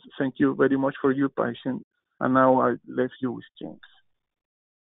said, thank you very much for your patience, and now I leave you with James.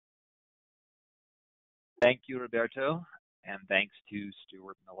 Thank you, Roberto, and thanks to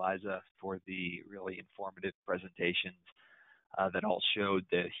Stuart and Eliza for the really informative presentations that all showed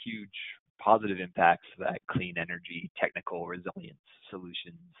the huge positive impacts that clean energy technical resilience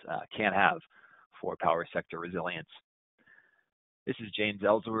solutions can have for power sector resilience. This is James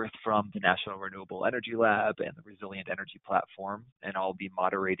Ellsworth from the National Renewable Energy Lab and the Resilient Energy Platform, and I'll be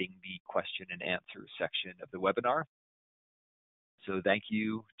moderating the question and answer section of the webinar. So thank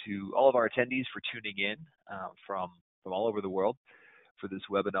you to all of our attendees for tuning in from all over the world for this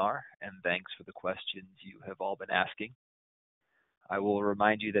webinar, and thanks for the questions you have all been asking. I will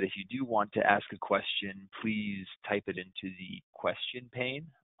remind you that if you do want to ask a question, please type it into the question pane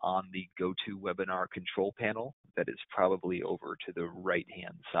on the GoToWebinar control panel that is probably over to the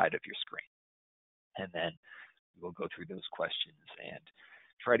right-hand side of your screen. And then we'll go through those questions and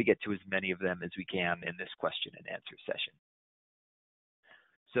try to get to as many of them as we can in this question and answer session.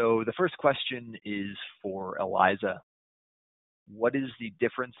 So the first question is for Eliza. What is the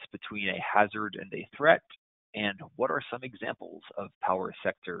difference between a hazard and a threat? And what are some examples of power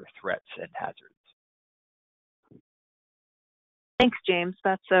sector threats and hazards? Thanks, James.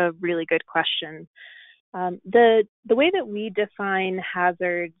 That's a really good question. The way that we define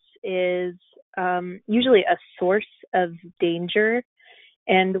hazards is usually a source of danger.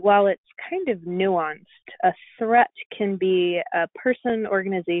 And while it's kind of nuanced, a threat can be a person,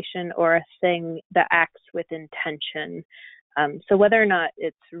 organization, or a thing that acts with intention. So whether or not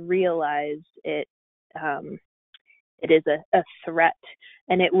it's realized, it is a threat,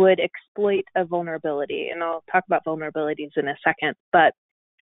 and it would exploit a vulnerability. And I'll talk about vulnerabilities in a second. But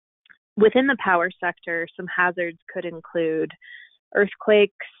within the power sector, some hazards could include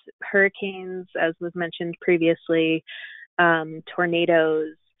earthquakes, hurricanes, as was mentioned previously,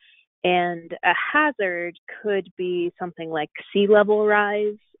 tornadoes, and a hazard could be something like sea level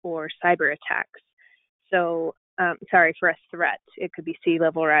rise or cyber attacks. So, for a threat, it could be sea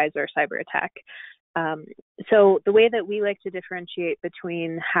level rise or cyber attack. So the way that we like to differentiate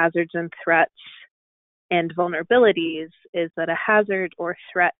between hazards and threats and vulnerabilities is that a hazard or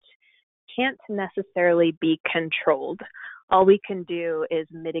threat can't necessarily be controlled. All we can do is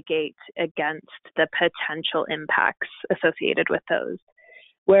mitigate against the potential impacts associated with those.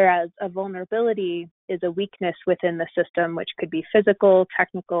 Whereas a vulnerability is a weakness within the system, which could be physical,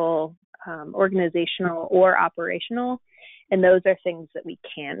 technical, organizational, or operational, and those are things that we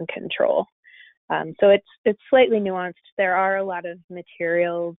can control. So it's slightly nuanced. There are a lot of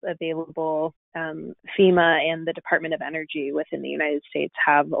materials available. FEMA and the Department of Energy within the United States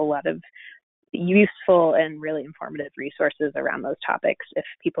have a lot of useful and really informative resources around those topics if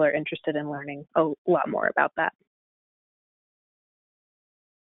people are interested in learning a lot more about that.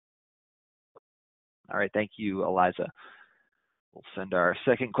 All right, thank you, Eliza. We'll send our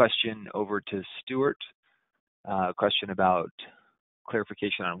second question over to Stuart. A question about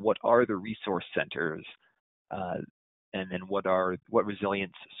clarification on what are the resource centers, and then what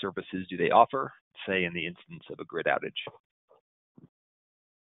resilience services do they offer, say in the instance of a grid outage?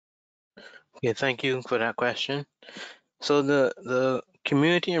 Okay, thank you for that question. So the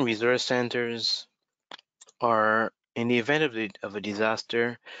community and resource centers are, in the event of a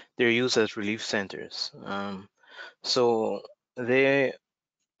disaster, they're used as relief centers. So they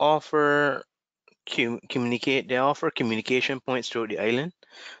offer communication points throughout the island.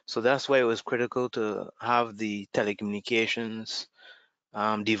 So that's why it was critical to have the telecommunications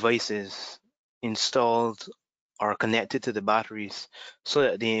devices installed or connected to the batteries, so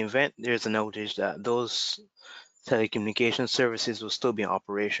that in the event there's an outage, that those telecommunication services will still be in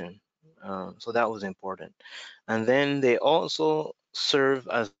operation. So that was important. And then they also serve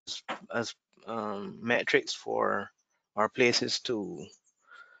as metrics for our places to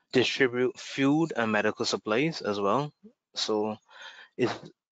distribute food and medical supplies as well. So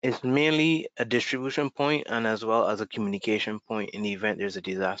It's mainly a distribution point and as well as a communication point in the event there's a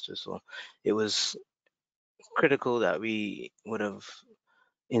disaster. So it was critical that we would have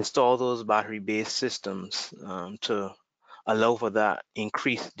installed those battery-based systems to allow for that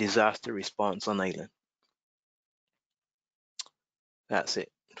increased disaster response on island. That's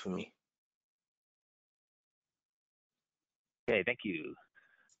it for me. Okay, thank you,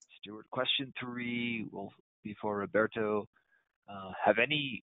 Stuart. Question 3 will be for Roberto. Have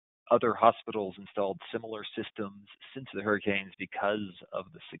any other hospitals installed similar systems since the hurricanes because of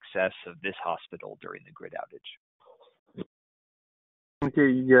the success of this hospital during the grid outage? Okay,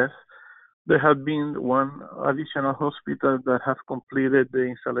 yes. There have been one additional hospital that has completed the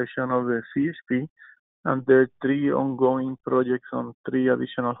installation of the CHP, and there are 3 ongoing projects on 3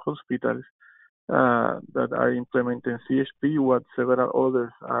 additional hospitals that are implementing CHP, while several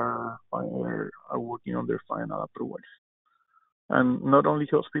others are working on their final approvals. And not only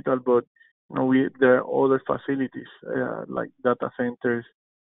hospital, but there are other facilities like data centers,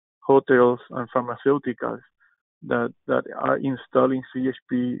 hotels, and pharmaceuticals that are installing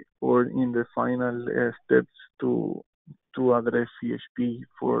CHP or in the final steps to address CHP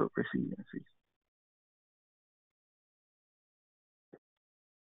for resiliency.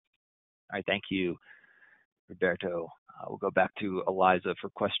 All right, thank you, Roberto. We'll go back to Eliza for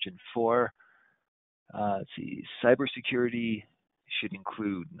question 4. Let's see, cybersecurity should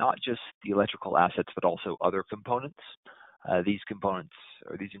include not just the electrical assets, but also other components. These components,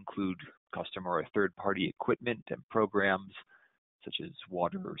 or these include customer or third-party equipment and programs, such as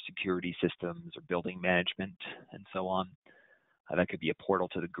water security systems or building management, and so on. That could be a portal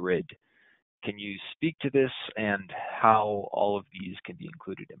to the grid. Can you speak to this and how all of these can be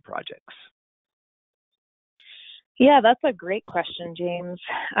included in projects? Yeah, that's a great question, James.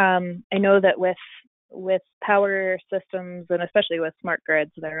 I know that with power systems and especially with smart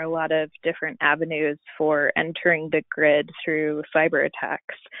grids, there are a lot of different avenues for entering the grid through cyber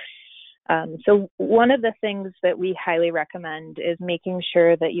attacks. So one of the things that we highly recommend is making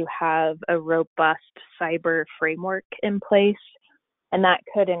sure that you have a robust cyber framework in place. And that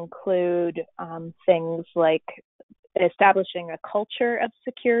could include things like establishing a culture of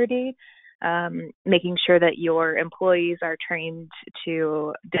security, making sure that your employees are trained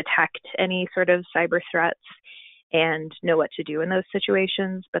to detect any sort of cyber threats and know what to do in those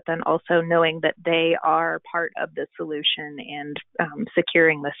situations, but then also knowing that they are part of the solution and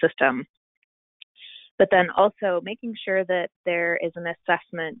securing the system. But then also making sure that there is an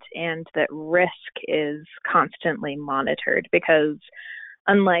assessment and that risk is constantly monitored, because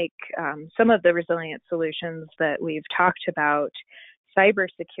unlike some of the resilient solutions that we've talked about,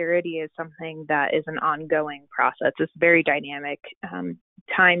 cybersecurity is something that is an ongoing process. It's very dynamic.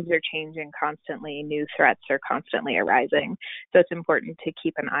 Times are changing constantly. New threats are constantly arising. So it's important to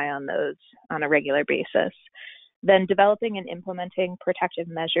keep an eye on those on a regular basis. Then developing and implementing protective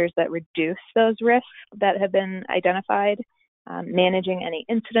measures that reduce those risks that have been identified, managing any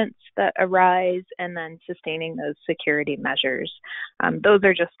incidents that arise, and then sustaining those security measures. Those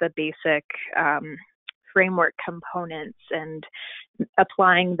are just the basic framework components, and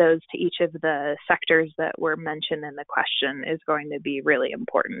applying those to each of the sectors that were mentioned in the question is going to be really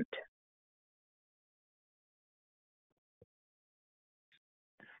important.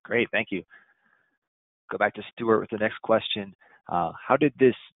 Great, thank you. Go back to Stuart with the next question. How did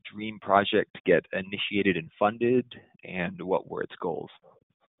this DREAM project get initiated and funded, and what were its goals?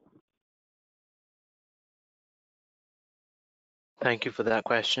 Thank you for that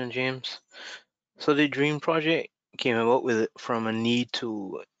question, James. So the DREAM project came about from a need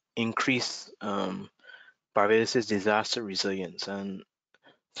to increase Barbados' disaster resilience, and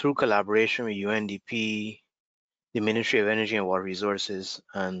through collaboration with UNDP, the Ministry of Energy and Water Resources,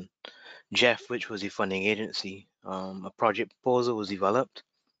 and GEF, which was the funding agency, a project proposal was developed,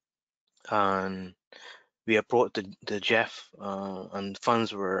 and we approached the GEF, and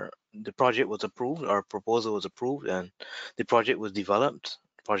the project was approved, our proposal was approved, and the project was developed,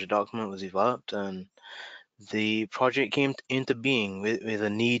 the project document was developed, and the project came into being with a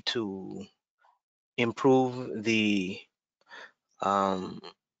need to improve the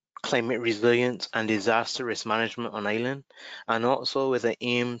climate resilience and disaster risk management on island, and also with an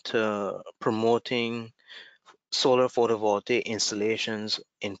aim to promoting solar photovoltaic installations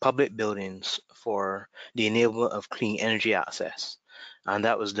in public buildings for the enablement of clean energy access. And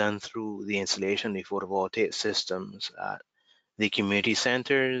that was done through the installation of the photovoltaic systems at the community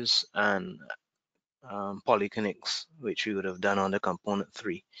centers and polyclinics, which we would have done under component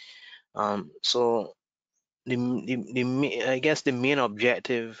 3. So I guess the main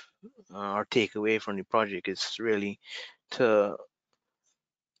objective or takeaway from the project is really to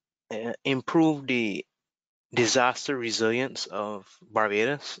improve the disaster resilience of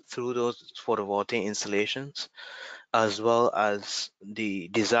Barbados through those photovoltaic installations, as well as the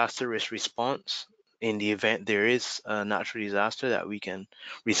disaster risk response in the event there is a natural disaster, that we can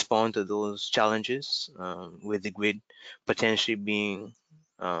respond to those challenges with the grid potentially being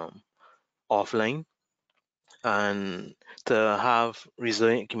offline, and to have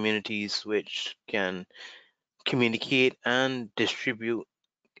resilient communities which can communicate and distribute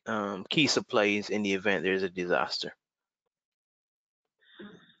key supplies in the event there's a disaster.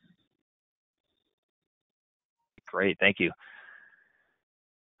 Great, thank you.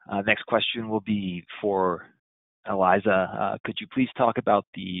 Next question will be for Eliza. Could you please talk about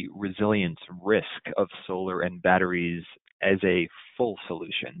the resilience risk of solar and batteries as a full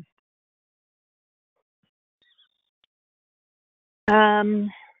solution?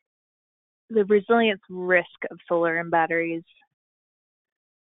 The resilience risk of solar and batteries.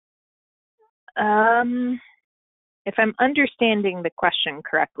 If I'm understanding the question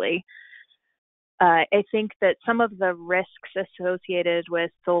correctly, I think that some of the risks associated with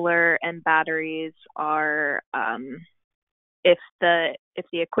solar and batteries are if the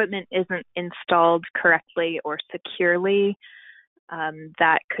equipment isn't installed correctly or securely,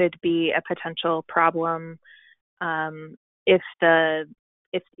 that could be a potential problem. If the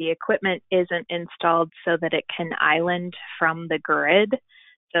equipment isn't installed so that it can island from the grid,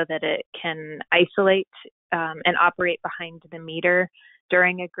 so that it can isolate and operate behind the meter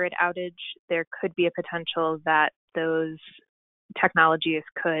during a grid outage, there could be a potential that those technologies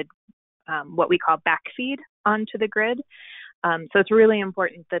could what we call backfeed onto the grid. So it's really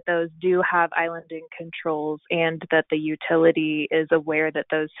important that those do have islanding controls and that the utility is aware that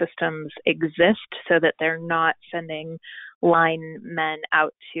those systems exist, so that they're not sending linemen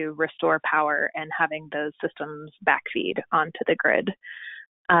out to restore power and having those systems backfeed onto the grid.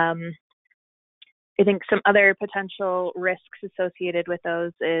 I think some other potential risks associated with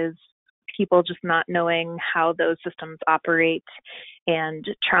those is people just not knowing how those systems operate and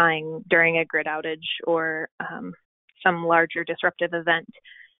trying during a grid outage or some larger disruptive event,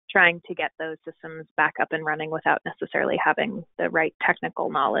 trying to get those systems back up and running without necessarily having the right technical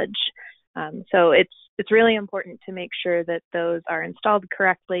knowledge. So it's really important to make sure that those are installed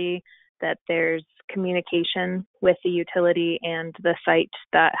correctly, that there's communication with the utility and the site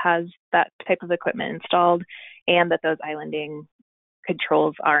that has that type of equipment installed, and that those islanding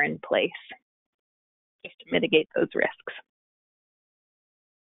controls are in place just to mitigate those risks.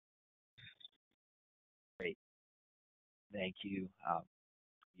 Great, thank you.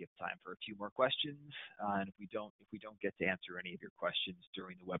 We have time for a few more questions, and if we don't get to answer any of your questions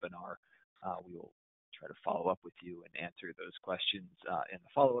during the webinar, we will try to follow up with you and answer those questions in the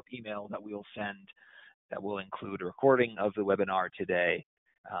follow-up email that we will send, that will include a recording of the webinar today.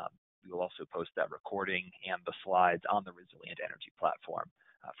 We will also post that recording and the slides on the Resilient Energy platform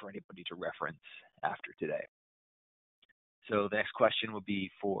for anybody to reference after today. So the next question will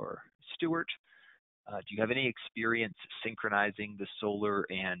be for Stuart. Do you have any experience synchronizing the solar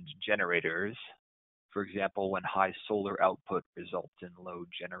and generators, for example, when high solar output results in low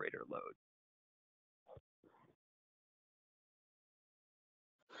generator load?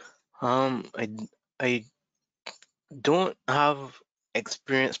 I don't have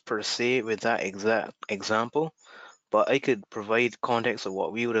experience per se with that exact example, but I could provide context of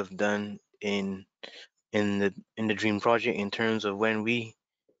what we would have done in the Dream project in terms of when we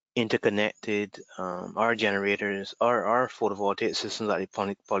interconnected our generators, our photovoltaic systems at the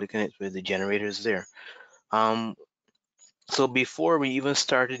polyconnect with the generators there. So before we even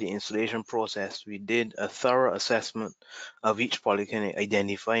started the installation process, we did a thorough assessment of each polyconnect,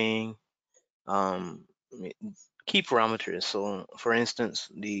 identifying key parameters. So for instance,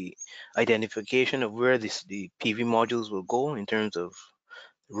 the identification of where the PV modules will go in terms of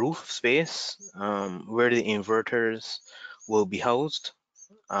roof space, where the inverters will be housed,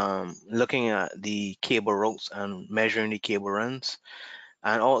 looking at the cable routes and measuring the cable runs,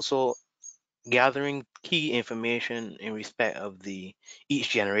 and also gathering key information in respect of each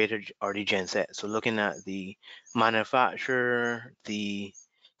generator or the genset. So looking at the manufacturer, the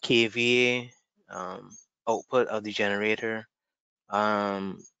kVA output of the generator,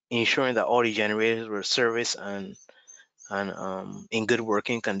 ensuring that all the generators were serviced and in good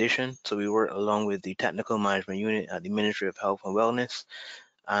working condition. So we worked along with the technical management unit at the Ministry of Health and Wellness,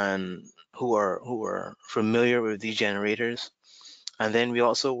 and who are familiar with these generators. And then we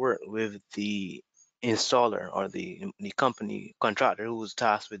also work with the installer or the company contractor who was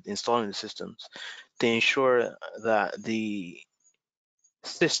tasked with installing the systems to ensure that the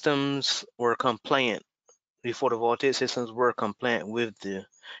systems were compliant the photovoltaic systems were compliant with the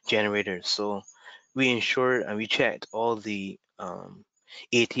generators. So we ensured and we checked all the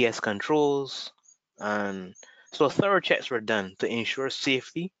ATS controls, and so thorough checks were done to ensure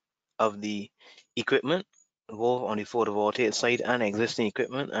safety of the equipment, both on the photovoltaic side and existing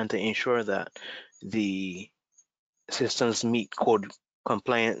equipment, and to ensure that the systems meet code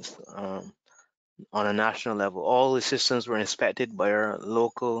compliance on a national level. All the systems were inspected by our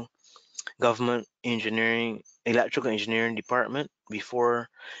local government engineering, electrical engineering department before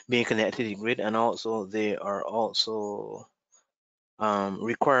being connected to the grid, and also there are also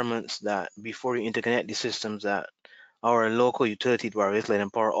requirements that before you interconnect the systems, that our local utility, Barbados Light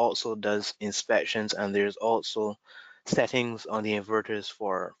and Power, also does inspections, and there's also settings on the inverters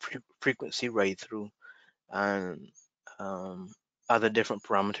for frequency ride through and other different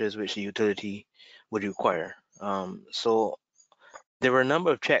parameters which the utility would require. So there were a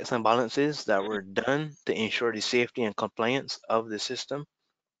number of checks and balances that were done to ensure the safety and compliance of the system,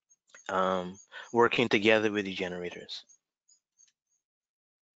 working together with the generators.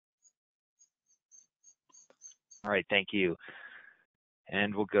 All right, thank you.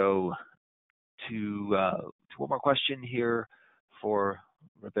 And we'll go to one more question here for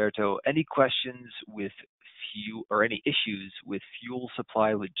Roberto. Any questions with fuel or any issues with fuel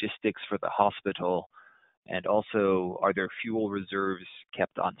supply logistics for the hospital? And also, are there fuel reserves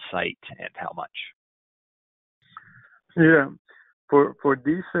kept on site, and how much? Yeah, for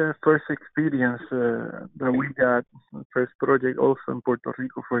this first experience that we got, first project also in Puerto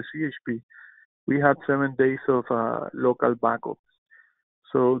Rico for CHP, we had 7 days of local backup.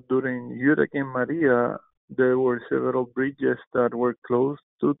 So during Hurricane Maria, there were several bridges that were close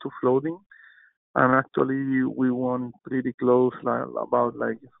to flooding, and actually we went pretty close,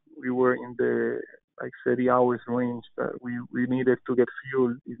 like we were in the like 30 hours range that we needed to get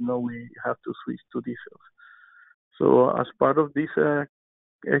fuel. If not, we have to switch to diesel. So as part of this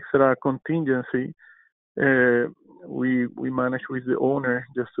extra contingency, we managed with the owner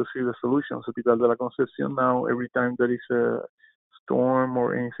just to see the solution. So Hospital de la Concepción now, every time there is a storm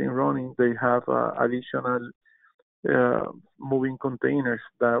or anything running, they have additional moving containers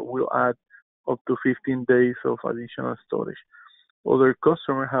that will add up to 15 days of additional storage. Other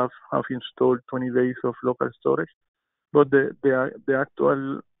customers have installed 20 days of local storage, but the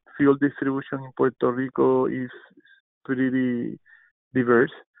actual fuel distribution in Puerto Rico is pretty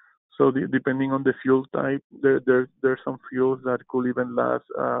diverse. So depending on the fuel type, there's some fuels that could even last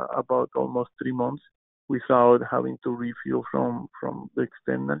about almost 3 months without having to refuel from the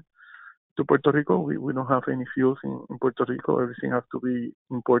external. To Puerto Rico, we don't have any fuels in Puerto Rico. Everything has to be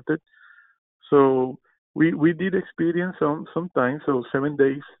imported. So we did experience sometimes. So 7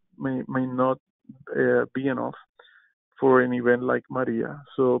 days may not be enough for an event like Maria.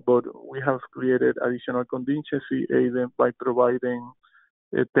 So, but we have created additional contingency even by providing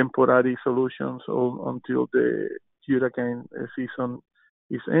temporary solutions until the hurricane season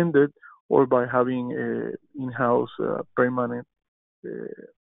is ended, or by having in-house permanent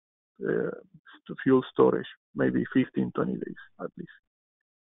fuel storage, maybe 15, 20 days at least.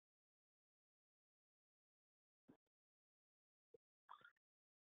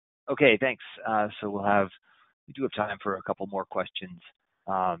 Okay, thanks. So we do have time for a couple more questions.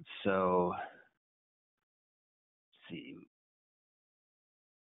 So let's see,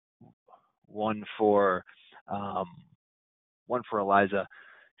 one for Eliza,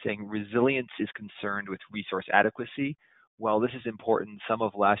 saying resilience is concerned with resource adequacy. While this is important, some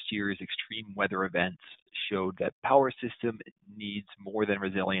of last year's extreme weather events showed that power system needs more than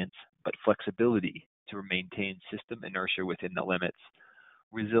resilience, but flexibility to maintain system inertia within the limits.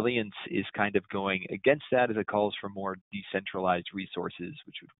 Resilience is kind of going against that as it calls for more decentralized resources,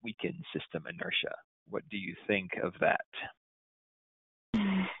 which would weaken system inertia. What do you think of that?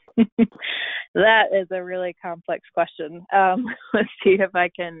 That is a really complex question. Let's see if I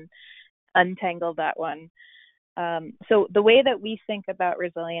can untangle that one. So the way that we think about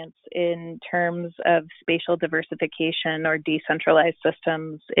resilience in terms of spatial diversification or decentralized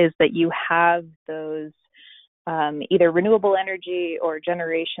systems is that you have those either renewable energy or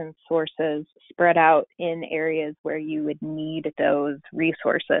generation sources spread out in areas where you would need those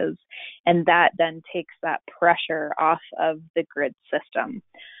resources. And that then takes that pressure off of the grid system.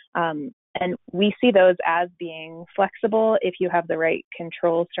 And we see those as being flexible if you have the right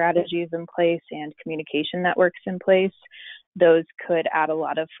control strategies in place and communication networks in place. Those could add a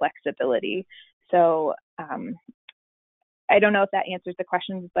lot of flexibility. So I don't know if that answers the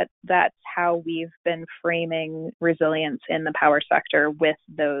question, but that's how we've been framing resilience in the power sector with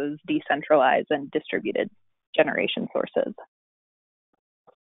those decentralized and distributed generation sources.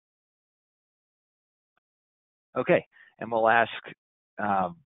 Okay, and we'll ask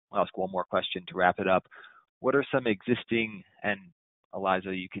one more question to wrap it up. What are some existing, and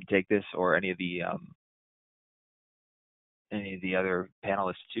Eliza, you can take this, or any of the other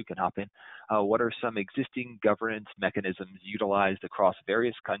panelists too can hop in. What are some existing governance mechanisms utilized across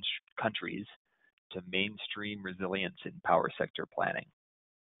various countries to mainstream resilience in power sector planning?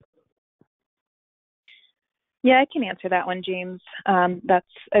 Yeah, I can answer that one, James. That's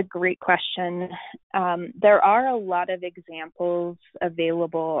a great question. There are a lot of examples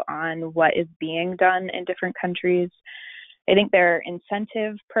available on what is being done in different countries. I think there are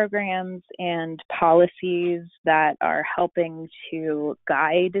incentive programs and policies that are helping to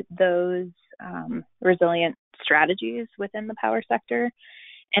guide those resilient strategies within the power sector.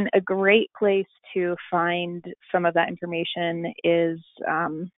 And a great place to find some of that information is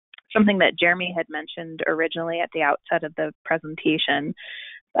something that Jeremy had mentioned originally at the outset of the presentation.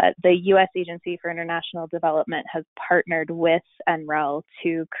 But the U.S. Agency for International Development has partnered with NREL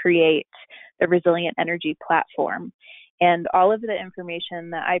to create the Resilient Energy Platform. And all of the information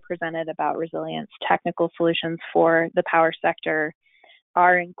that I presented about resilience technical solutions for the power sector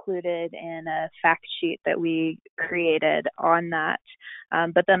are included in a fact sheet that we created on that.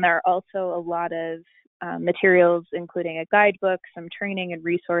 But then there are also a lot of materials, including a guidebook, some training and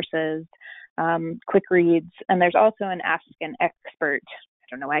resources, quick reads, and there's also an Ask an Expert. I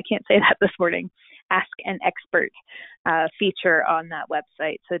don't know why I can't say that this morning. Ask an Expert feature on that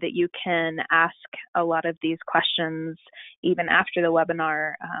website so that you can ask a lot of these questions even after the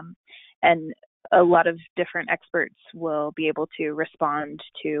webinar, and a lot of different experts will be able to respond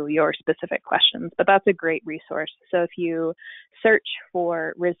to your specific questions. But that's a great resource. So if you search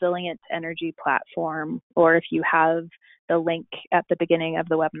for Resilient Energy Platform, or if you have the link at the beginning of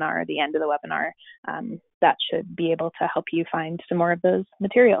the webinar or the end of the webinar, that should be able to help you find some more of those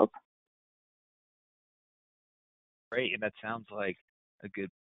materials. Great, and that sounds like a good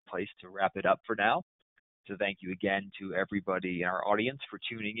place to wrap it up for now. So thank you again to everybody in our audience for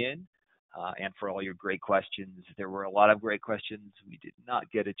tuning in and for all your great questions. There were a lot of great questions we did not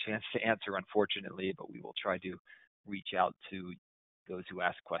get a chance to answer, unfortunately, but we will try to reach out to those who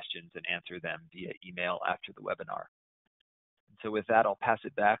ask questions and answer them via email after the webinar. And so with that, I'll pass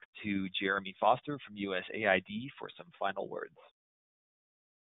it back to Jeremy Foster from USAID for some final words.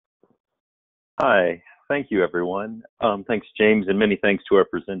 Hi, thank you, everyone. Thanks, James, and many thanks to our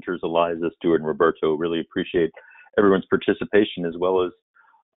presenters, Eliza, Stuart, and Roberto. Really appreciate everyone's participation, as well as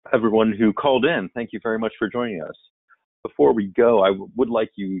everyone who called in. Thank you very much for joining us. Before we go, I would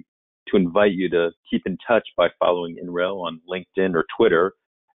like to invite you to keep in touch by following NREL on LinkedIn or Twitter.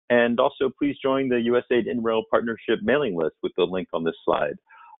 And also, please join the USAID NREL Partnership mailing list with the link on this slide.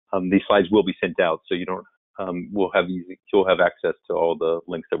 These slides will be sent out, so you'll have access to all the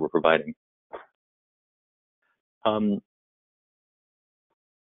links that we're providing.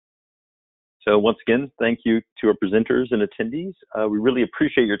 So once again, thank you to our presenters and attendees. We really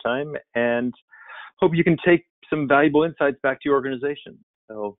appreciate your time and hope you can take some valuable insights back to your organization.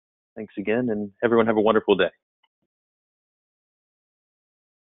 So thanks again, and everyone have a wonderful day.